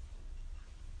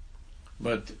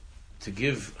 But to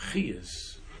give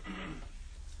chiyas,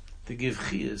 to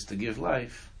give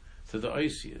life to the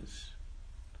oisias.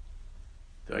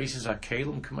 The oisias are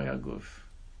kelim k'may aguf.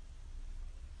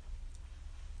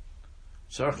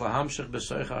 Tzarech lahamshich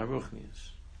b'soicha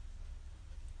haruchnias.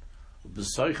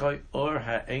 B'soicha or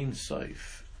ha'ein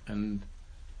soif. And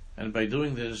by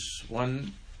doing this,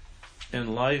 one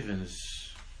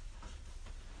enlivens,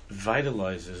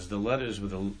 vitalizes the letters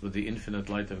with the infinite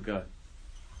light of God.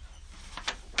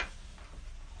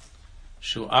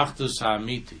 Shu achdus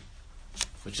ha'amiti,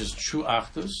 which is true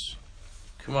achdus,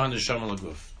 k'man neshama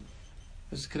l'guf.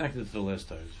 This is connected to the last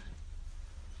time.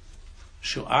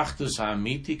 Shu achdus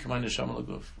ha'amiti, k'man neshama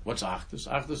l'guf. What's achdus?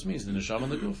 Achdus means the neshama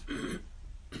l'guf.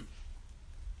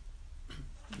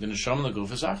 The neshama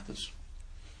l'guf is achdus.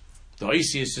 The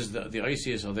oisius is the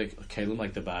oisius are the kelim,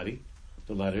 like the body,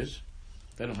 the letters.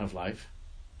 They don't have life.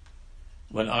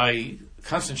 When I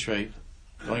concentrate,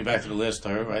 going back to the last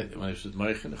Torah, right? When it's with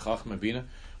Moichin, Chachma, Bina,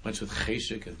 when it's with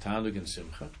Cheshik and Tanug and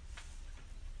Simcha.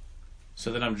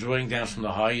 So then I'm drawing down from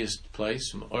the highest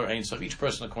place, or Ein Sof. Each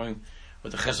person, according what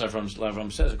the Chesed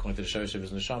Avram says, according to the Shoshev of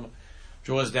his neshama,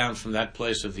 draws down from that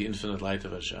place of the infinite light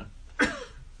of Hashem,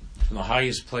 from the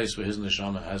highest place where his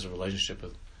neshama has a relationship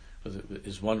with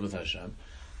is one with Hashem,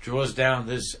 draws down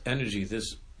this energy,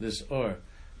 this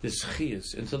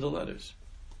chiyas into the letters,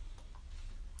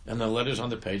 and the letters on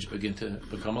the page begin to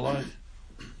become alive.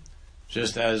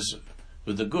 Just as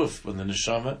with the guf, when the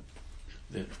neshama,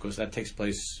 of course, that takes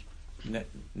place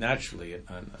naturally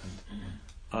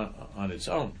on its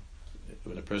own.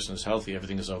 When a person is healthy,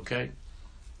 everything is okay,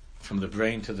 from the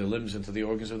brain to the limbs and to the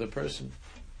organs of the person.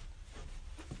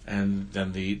 And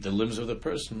then the limbs of the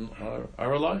person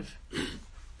are alive.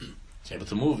 He's able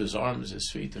to move his arms, his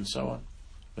feet, and so on.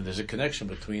 When there's a connection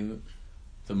between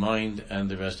the mind and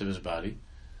the rest of his body,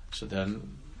 so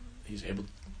then he's able.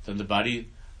 Then the body,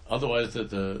 otherwise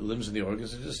the limbs and the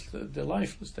organs are just they're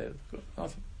lifeless. They're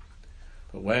nothing.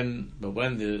 But when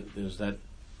there's that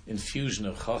infusion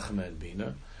of chachma and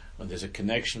bina, when there's a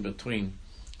connection between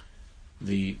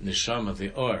the neshama,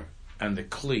 the or, and the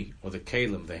kli, or the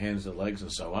kelim, the hands, the legs,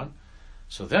 and so on.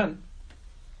 So then,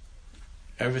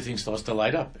 everything starts to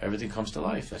light up. Everything comes to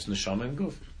life. That's neshama and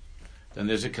guf. Then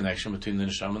there's a connection between the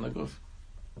neshama and the guf.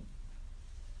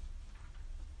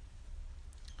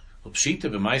 Upshita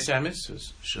b'maiseh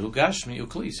mitzvahs, shehu gashmi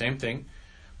ukli. Same thing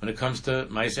when it comes to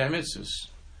maiseh mitzvahs.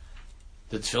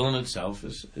 The tefillin itself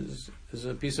is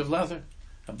a piece of leather,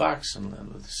 a box, and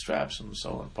with straps and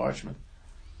so on, parchment.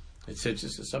 It's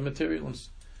just some material. And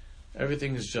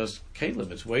everything is just kelim.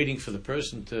 It's waiting for the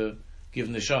person to give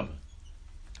neshama,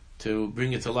 to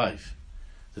bring it to life.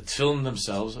 The tefillin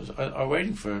themselves are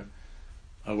waiting for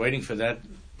that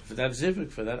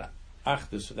zivuk, for that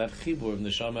achdus, for that chibur of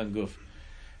neshama and guf.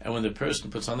 And when the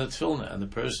person puts on the tefillin, and the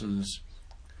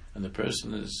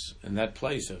person is in that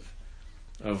place of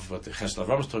what the Chesed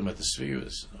Avram is talking about, the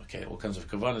spheres, okay, all kinds of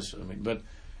kavanas. I mean, but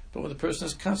when the person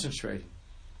is concentrating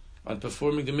on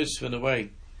performing the mitzvah in a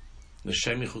way, the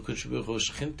Shemichu Kutshubuchu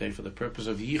Shechinte, for the purpose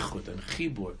of yichud and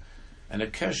chibur and a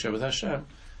kesher with Hashem,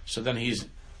 so then he's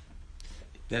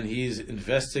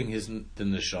investing the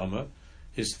neshama,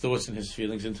 his thoughts and his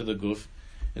feelings into the guf,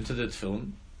 into the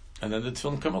tefillin, and then the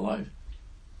tefillin come alive.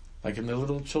 Like in the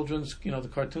little children's, the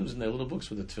cartoons in their little books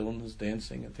with the tefillin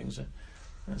dancing and things.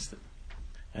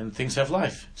 And things have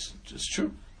life. It's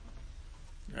true.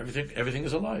 Everything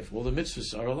is alive. All the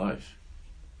mitzvahs are alive.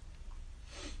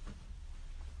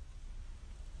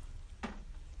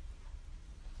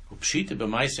 Upshita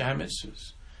b'maiseh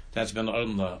ha-mitzvahs. That's ben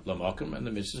adam lamakom, and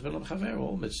the mitzvahs ben l'chaver,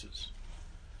 all mitzvahs.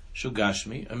 Shu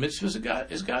gashmi, a mitzvah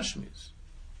is gashmis.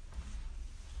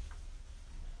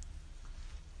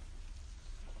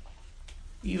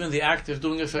 Even the act of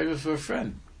doing a favor for a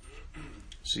friend.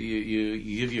 So you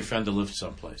give your friend a lift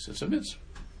someplace. It's a mitzvah.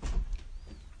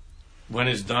 When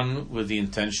it's done with the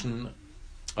intention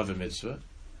of a mitzvah,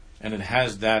 and it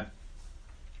has that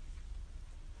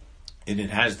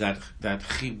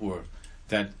chibur,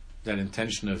 that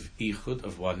intention of ichud,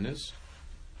 of oneness,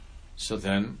 so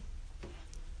then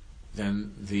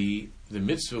the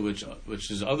mitzvah,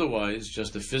 which is otherwise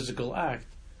just a physical act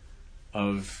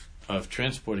of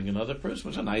transporting another person,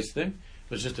 which is a nice thing,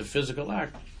 but it's just a physical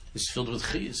act, is filled with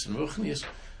chiyus and ruchnius.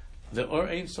 The Or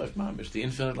Ein Sof Mamish, the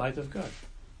infinite light of God,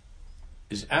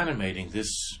 is animating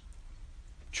this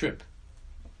trip,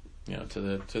 to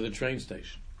the train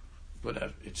station,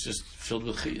 whatever. It's just filled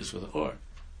with chiyus, with or.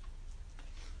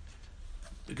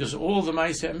 Because all the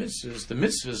ma'aseh mitzvahs, the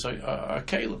mitzvahs are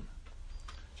kalim,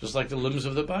 just like the limbs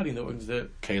of the body. They're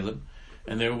kalim,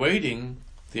 and they're waiting.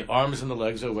 The arms and the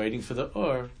legs are waiting for the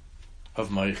or of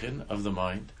moichin, of the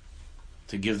mind,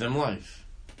 to give them life.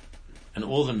 And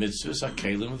all the mitzvahs are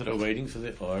kalim that are waiting for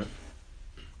the or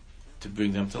to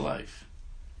bring them to life.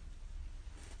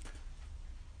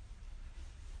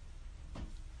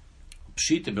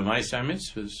 Pshita b'maiseh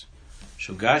mitzvahs,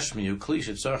 shugashmi ukli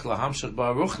shetzarich lahamshach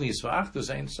ba'aruchnis v'achdus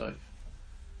ein sof.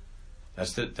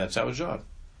 That's our job.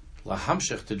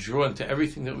 Lahamshach, to draw into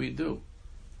everything that we do.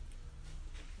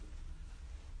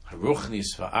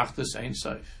 Haruchnis v'achdus ein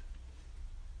sof.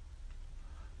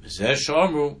 V'zeh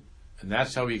shomru, and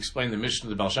that's how we explain the mission.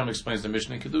 The Baal Shem explains the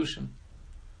mission in Kedushin.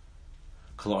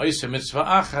 Kol oiseh mitzvah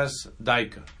achas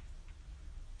daika.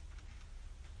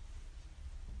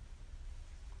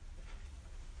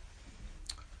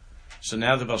 So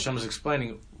now the Baal Shem is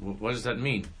explaining, what does that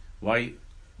mean? Why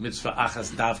mitzvah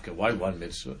achas davka? Why one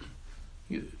mitzvah?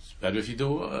 It's better if you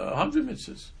do 100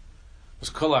 mitzvahs. It's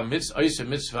kol oiseh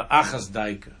mitzvah achas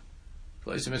daika.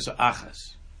 Kol oiseh mitzvah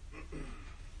achas.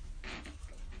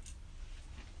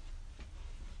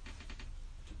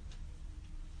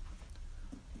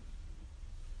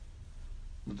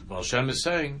 What the Baal Shem is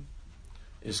saying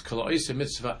is kol oiseh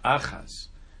mitzvah achas,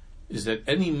 is that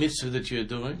any mitzvah that you're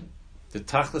doing, the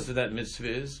tachlis of that mitzvah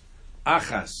is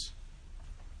achas,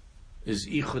 is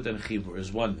ichud and chibur,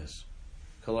 is oneness.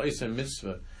 Kol oiseh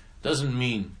mitzvah doesn't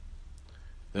mean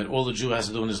that all the Jew has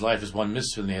to do in his life is one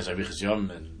mitzvah and he has arichas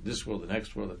yom and this world, the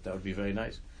next world. That would be very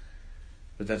nice,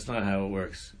 but that's not how it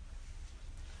works.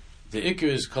 The ikr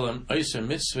is kol oiseh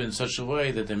mitzvah in such a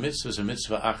way that the mitzvah is a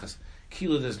mitzvah achas.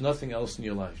 Kila, there's nothing else in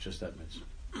your life, just that mitzvah.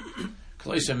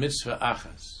 Kol oiseh mitzvah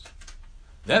achas.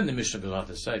 Then the Mishnah goes on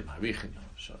to say,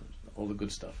 all the good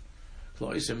stuff. Kol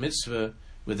oiseh mitzvah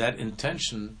with that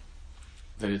intention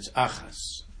that it's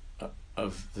achas,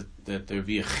 that there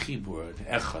be a chibur, an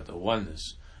echad, a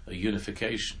oneness, a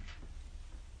unification.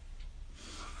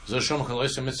 Zoshom kol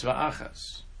oiseh mitzvah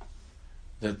achas.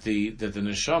 That the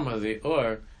neshama, the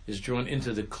or, is drawn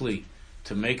into the kli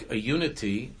to make a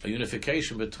unity, a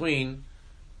unification between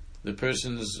the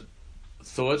person's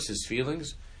thoughts, his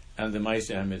feelings, and the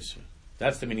ma'aseh mitzvah.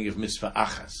 That's the meaning of mitzvah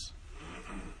achas.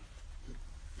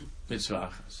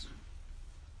 Mitzvah achas.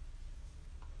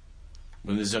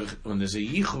 When there's a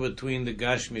yichud between the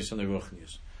gashmis and the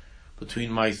ruchnis,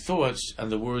 between my thoughts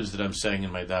and the words that I'm saying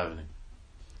in my davening,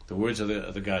 the words of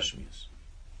the gashmis,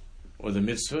 or the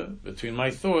mitzvah between my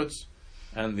thoughts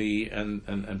and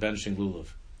benching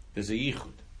lulav. There's a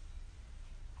yichud.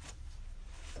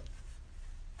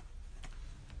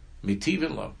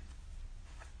 Mitivin lo.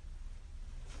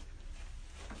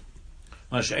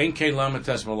 Masha ein kein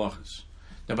lamates malachas.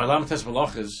 Now by lamates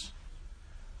malachas,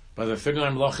 by the figure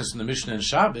malachas in the Mishnah and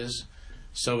Shabbos,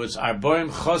 so it's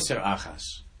arboim choser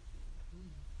achas.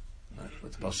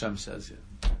 What the Baal Shem says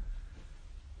here.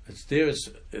 It's there. It's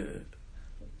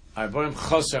arboim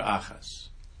choser achas.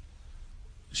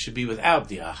 It should be without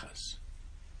the achas,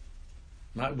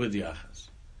 not with the achas,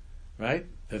 right?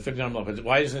 The figure malachas.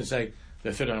 Why doesn't it say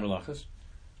the figure malachas?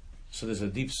 So there's a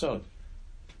deep sod,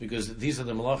 because these are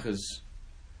the malachas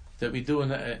that we do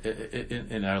in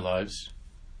our lives.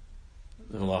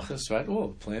 The malachas, right?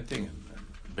 All planting and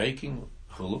baking,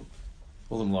 chulu,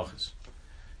 all the malachas.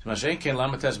 Mashen ken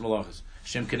lamates malachas.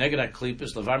 Shem keneged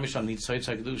klipas levar misham nitzayt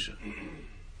ha'kedusha.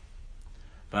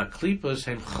 But klipas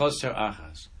hem choser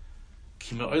achas.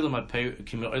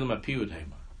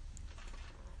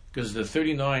 Because the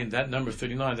 39, that number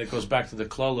 39, that goes back to the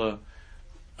klala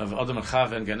of Adam and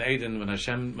Chava and Gan Eden when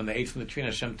they ate from the tree,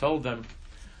 and Hashem told them,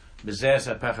 now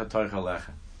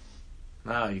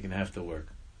you're going to have to work.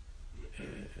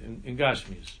 In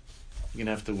Gashmis, you're going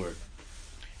to have to work.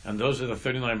 And those are the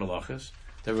 39 malachas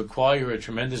that require a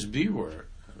tremendous biur.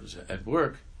 At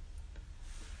work,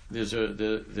 there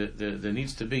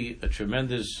needs to be a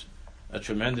tremendous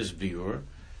biur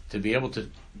to be able to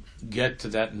get to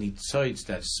that nitzoitz,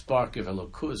 that spark of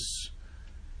elokus,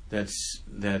 that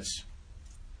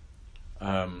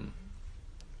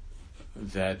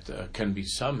can be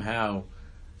somehow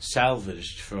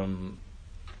salvaged from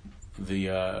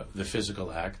the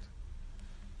physical act.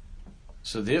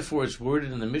 So therefore, it's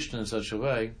worded in the Mishnah in such a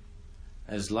way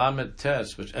as lamed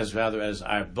tes, which as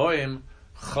arboim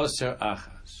choser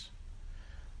achas,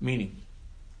 meaning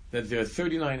that there are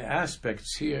 39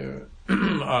 aspects here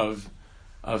of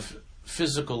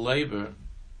physical labor,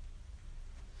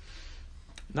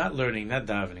 not learning, not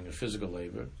davening, of physical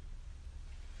labor,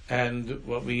 and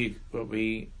what we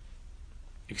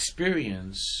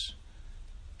experience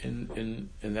in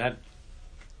that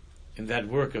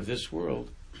work of this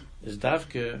world is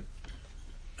davke.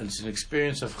 It's an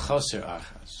experience of chaser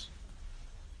achas,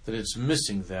 that it's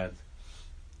missing that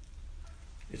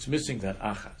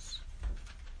achas.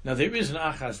 Now there is an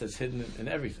achas that's hidden in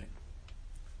everything.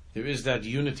 There is that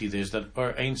unity. There's that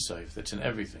Ein Sof that's in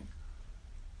everything.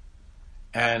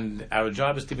 And our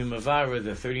job is to be mavara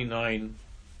the 39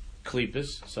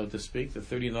 klipas, so to speak, the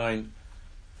 39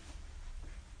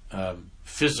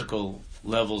 physical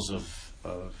levels of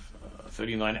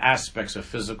 39 aspects of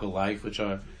physical life, which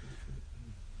are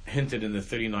hinted in the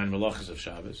 39 malachas of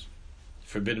Shabbos,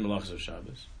 forbidden malachas of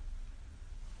Shabbos,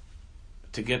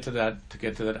 to get to that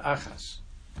achas.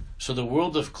 So the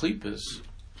world of klipas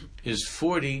is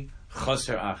 40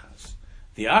 chaser achas.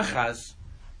 The achas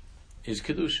is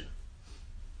kedusha.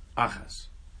 Achas.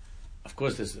 Of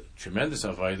course, there's a tremendous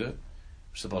avodah,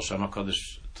 which the Baal Shem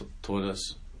HaKadosh taught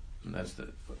us, and that's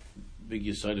the big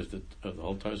yesod of the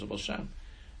whole Torah of Baal Shem,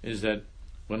 is that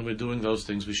when we're doing those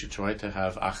things, we should try to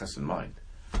have achas in mind.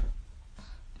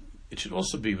 It should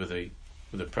also be with a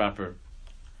proper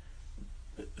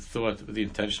thought, with the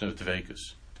intention of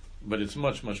dveikus. But it's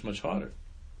much, much, much harder.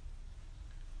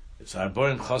 It's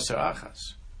arboim chaser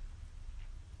achas.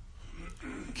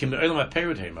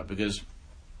 Because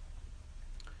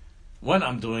when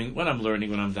I'm learning, when I'm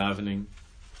davening,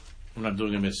 when I'm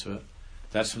doing a mitzvah,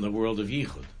 that's from the world of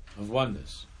yichud, of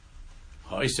oneness.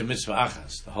 Ha'isa mitzvah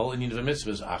achas. The whole inyan of a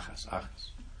mitzvah is achas.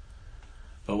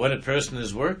 But when a person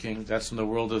is working, that's from the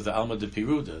world of the Alma de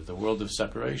Piruda, the world of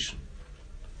separation.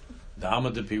 The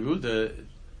Alma de Piruda,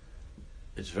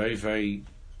 it's very, very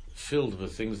filled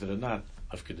with things that are not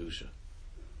of Kedusha.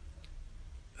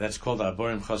 That's called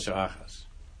Arborim Chaser Achas.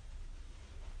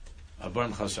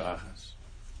 Arborim Chaser Achas.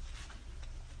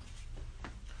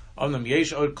 Omnam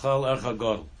yesh od klal ercha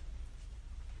godel.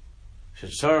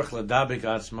 Shetzorach ladabik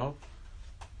atzmo.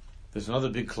 There's another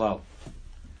big klal.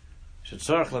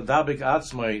 Shetzorach ladabik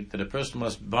atzmo, that a person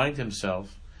must bind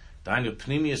himself, dainu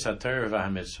pnimius haTorah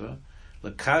v'hamitzvah,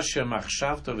 lekasha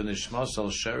machshavto v'nishmos al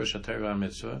sherish haTorah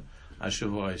v'hamitzvah, asher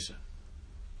hu oiseh.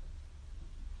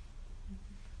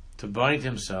 To bind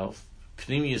himself,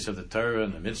 pnimius of the Torah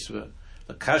and the mitzvah,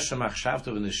 lekasha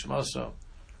machshavto v'nishmoso,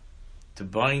 to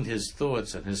bind his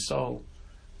thoughts and his soul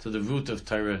to the root of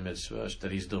Torah and mitzvah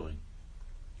that he's doing.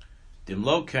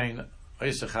 Dimlo kain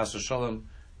oiseh chas v'sholem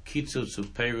kitzutz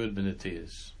u'peirud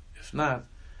b'netiyas. If not,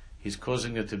 he's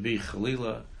causing it to be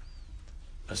chalila,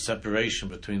 a separation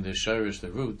between the shorish, the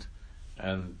root,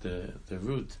 and the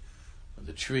root,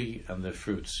 the tree, and the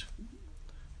fruits.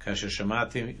 Kasha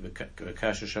shamati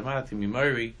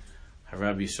mimori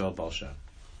harabi Yisrael Baal Shem.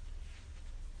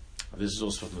 This is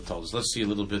also from the Talmud. Let's see a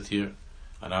little bit here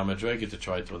on our Madrega to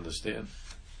try to understand.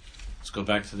 Let's go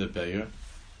back to the Be'er,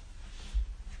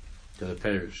 to the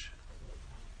Perish.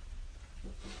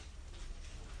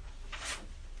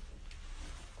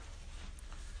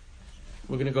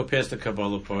 We're going to go past the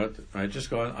Kabbalah part, right? Just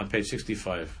go on page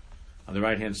 65, on the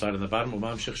right-hand side on the bottom,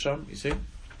 Umam Shechsham, you see?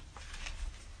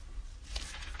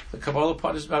 The Kabbalah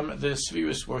part is about the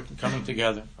Svirus working, coming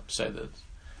together. I'd say that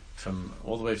from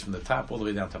all the way from the top, all the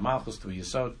way down to Malchus, to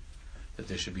Yesod, that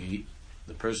there should be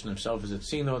the person himself is a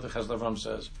tzino, the Chesed Avram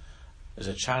says, is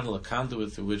a channel, a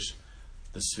conduit through which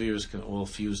the Svirus can all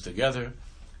fuse together,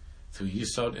 through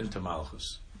Yesod into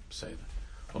Malchus. Say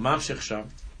that. Umam Shechsham,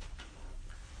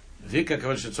 Vika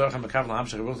kavod shetzorach hamakav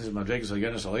lahamshach ruchnis madregas al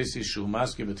yonis al eisi shu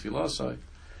maski betfilosai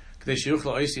k'dei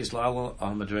sheyuchlo eisi is la'al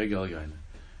al madrega al yonis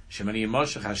shemani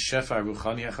yimoshach ha-shefa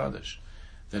ruchani ha-chodesh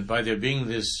that by there being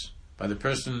this, by the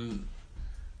person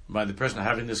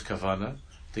having this kavana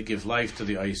to give life to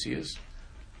the Isis,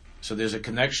 so there's a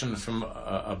connection from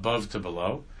above to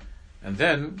below, and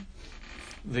then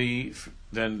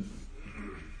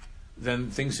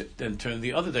things then turn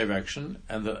the other direction,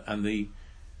 and the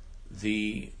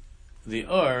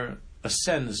Or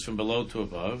ascends from below to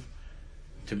above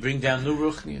to bring down new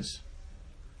ruchnias.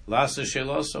 Lasa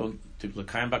sheloso to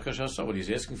l'kayim bakashoso, what he's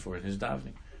asking for in his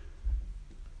davening.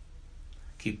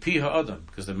 Ki pi ha'adam,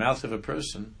 because the mouth of a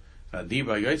person,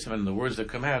 v'adibra yotzim, and the words that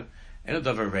come out, and a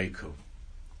davar reiku.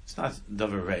 It's not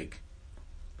davar reik.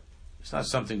 It's not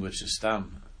something which is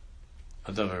stam,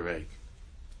 a davar reik.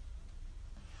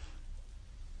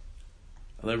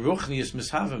 The ruchnias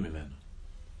mishava mimenu.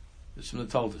 This is what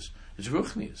told us. It's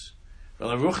ruchnias. A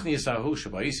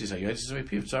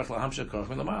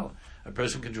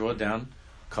person can draw down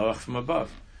koach from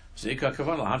above. To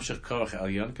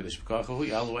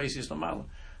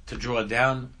draw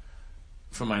down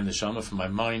from my neshama, from my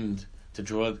mind, to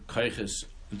draw koiches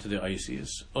into the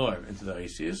Isis, or into the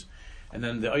Isis, and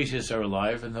then the Isis are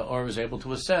alive, and the Or is able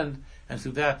to ascend, and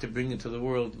through that to bring into the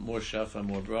world more shafa,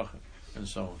 more bracha, and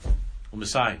so on.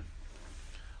 Messiah.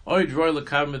 The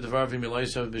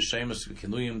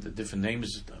different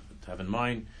names to have in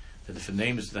mind, the different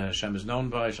names that Hashem is known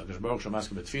by, to the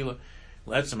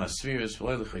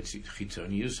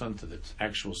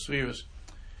actual spheres,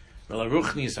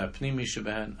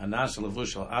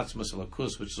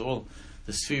 which is all,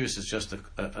 the spheres is just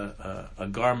a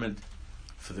garment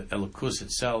for the Elokus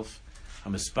itself.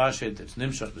 It's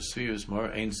nimshach the spheres,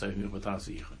 more ein seif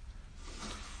mirbatasi yichud.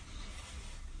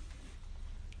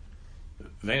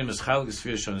 Vein mischal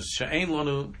gesfir schon shein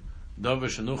lanu dover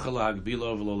shnuchal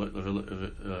hagbilo v'lo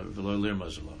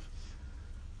lirmazolov.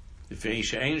 If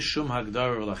shein shum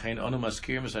hagdar v'lachein anu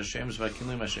maskir mis Hashem's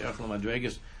v'kilim asher echel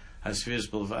madreges hasfirs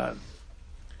bilvad.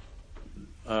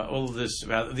 All of this,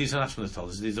 rather, these are not from the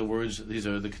Talmud. These are words. These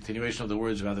are the continuation of the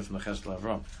words, rather, from the Chesed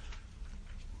Avram.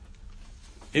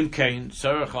 Im kain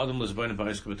sarach adam l'zboin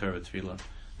ba'isku b'torah v'tefillah.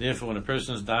 Therefore, when a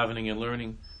person is davening and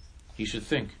learning, he should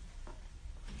think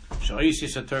that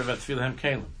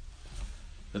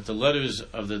the letters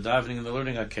of the davening and the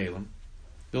learning are kelim,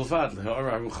 bilvad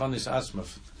le'ha'ara ruchanis asma,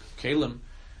 kelim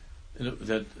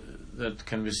that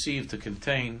can receive, to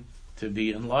contain, to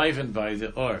be enlivened by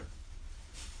the or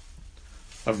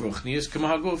of ruchnias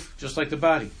kamahaguf, just like the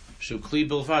body. Shu kli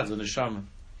bilvad l'neshama,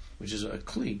 which is a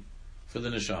kli for the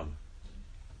neshama.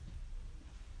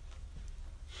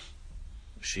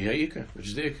 Shia yikar, which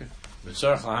is the yikar.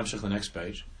 V'tzarach lahamshich, the next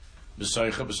page.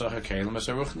 B'saycha kelim as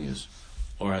ruchnias,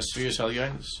 or hasfiras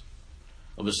halyanis,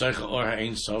 or b'saycha or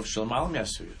ha'ein sof shel malam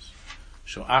yasfiras.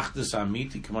 Shu achdus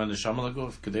amiti k'mar neshama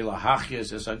l'guf, k'dei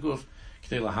lahachiyas es haguf,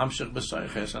 k'dei lahamshich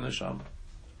b'saycha es ha'neshama.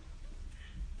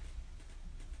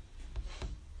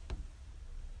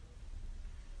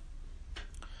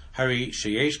 Hari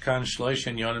sheyesh kan shloish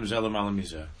inyanim zelam alam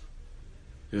mizeh.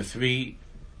 There are three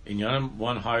inyanim,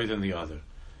 one higher than the other.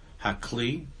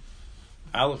 Hakli,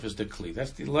 Aleph is the kli.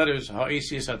 That's the letters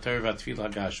ha'esis ha'torah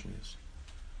v'atfilah ha'gashmias,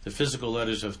 the physical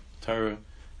letters of Torah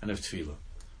and of Tefillah.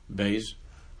 Beis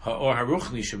ha'or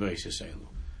haruchni shebeis elu,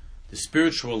 the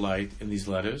spiritual light in these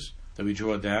letters that we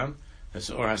draw down. That's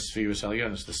or ha'sfiras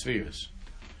alyanis, the spheres.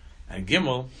 And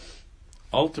Gimel,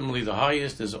 ultimately the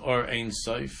highest, is or ein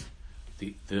sof,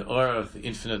 the or of the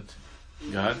infinite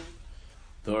God.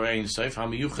 The or ein sof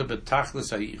ha'miyuchad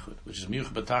b'tachlis ha'ichud, which is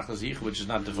miyuchad b'tachlis ha'ichud, which is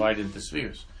not divided into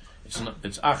spheres. It's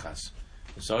achas.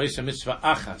 It's always a mitzvah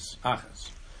achas.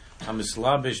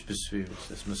 Ha-mislabish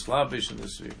b'spheres. It's mislabish in the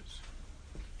spheres.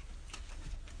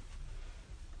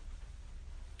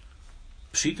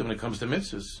 Pshita, when it comes to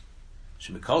mitzvahs,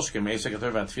 shemikolshke meisek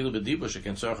ator v'atfilu b'dibu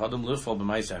sheken tzorach adam lufal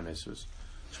b'maisei mitzvahs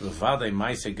shebevadei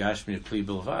maisei gashmi kli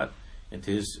bilvad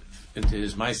into his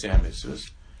maisei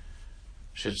mitzvahs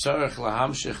shetzorach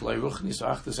lahamshich leiruchnis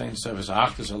achtes ein service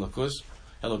achtes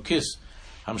elokis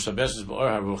hamshabes be'or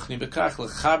haruchni bekach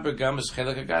lechaber gamas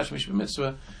chelek hagashmi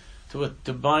shbemitzvah,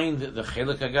 to bind the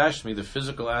chelek hagashmi, the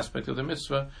physical aspect of the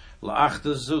mitzvah,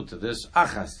 la'achtes zu, to this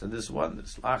achas, to this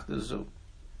oneness, la'achtes zu.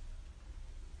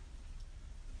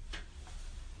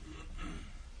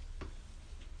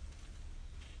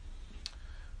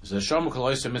 That's what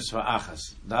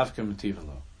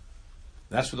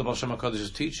the Baal Shem HaKadosh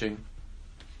is teaching.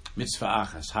 Mitzvah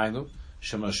achas. Hainu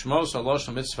shemashmos alosh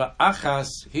mitzvah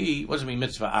achas. What does it mean,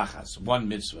 mitzvah achas? One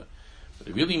mitzvah. What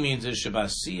it really means is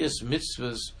shabasiyas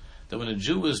mitzvahs, that when a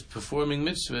Jew is performing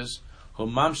mitzvahs, hu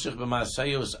mamshich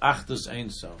b'masayos achdus ein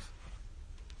sof.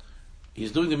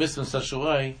 He's doing the mitzvah in such a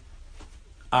way,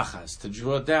 achas, to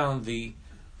draw down the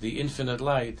infinite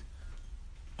light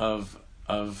of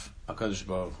of HaKadosh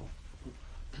Baruch Hu.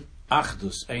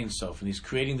 Achdus Ein Sof, and he's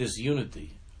creating this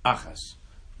unity, Achas,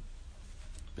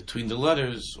 between the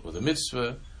letters, or the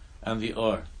mitzvah, and the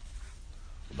or.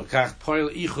 B'kach poil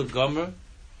ichud gomer,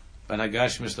 ben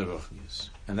hagashmis l'ruchnius.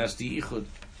 And that's the ichud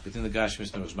between the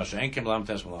gashmis and the ruchnius. Masha enkem lam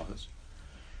tes malachas.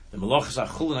 The malachas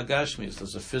achulin hagashmis,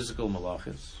 those are physical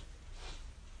malachas.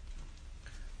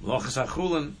 Malachas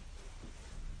achulin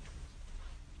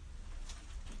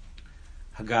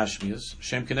hagashmis,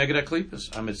 shem keneged haklipos,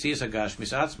 ametzias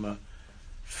hagashmis atzma,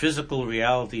 physical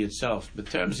reality itself, but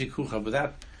terms zikucha, but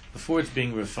that, before it's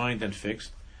being refined and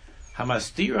fixed,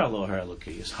 Hamastira lo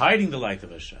Eloki is hiding the light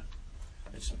of Hashem.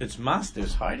 It's master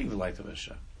is hiding the light of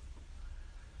Hashem.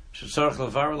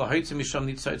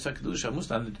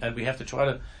 And we have to try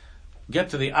to get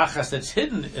to the achas that's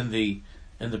hidden in the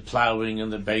plowing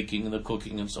and the baking and the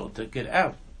cooking and so to get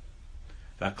out.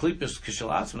 It's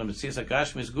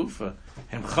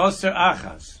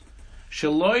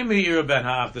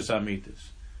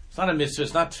not a mitzvah,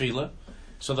 it's not tefillah.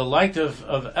 So the light of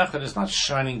Echad is not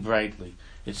shining brightly.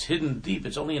 It's hidden deep.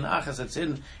 It's only an Achas that's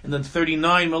hidden in the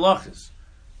 39 Malachas.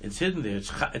 It's hidden there. It's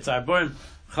Arboim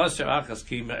Chaser Achas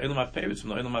Ki Me'elam HaPeirut, from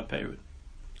the Elam HaPeirut.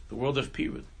 The world of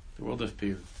Pirut. The world of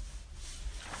Pirut.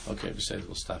 Okay, we said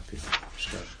we'll stop here.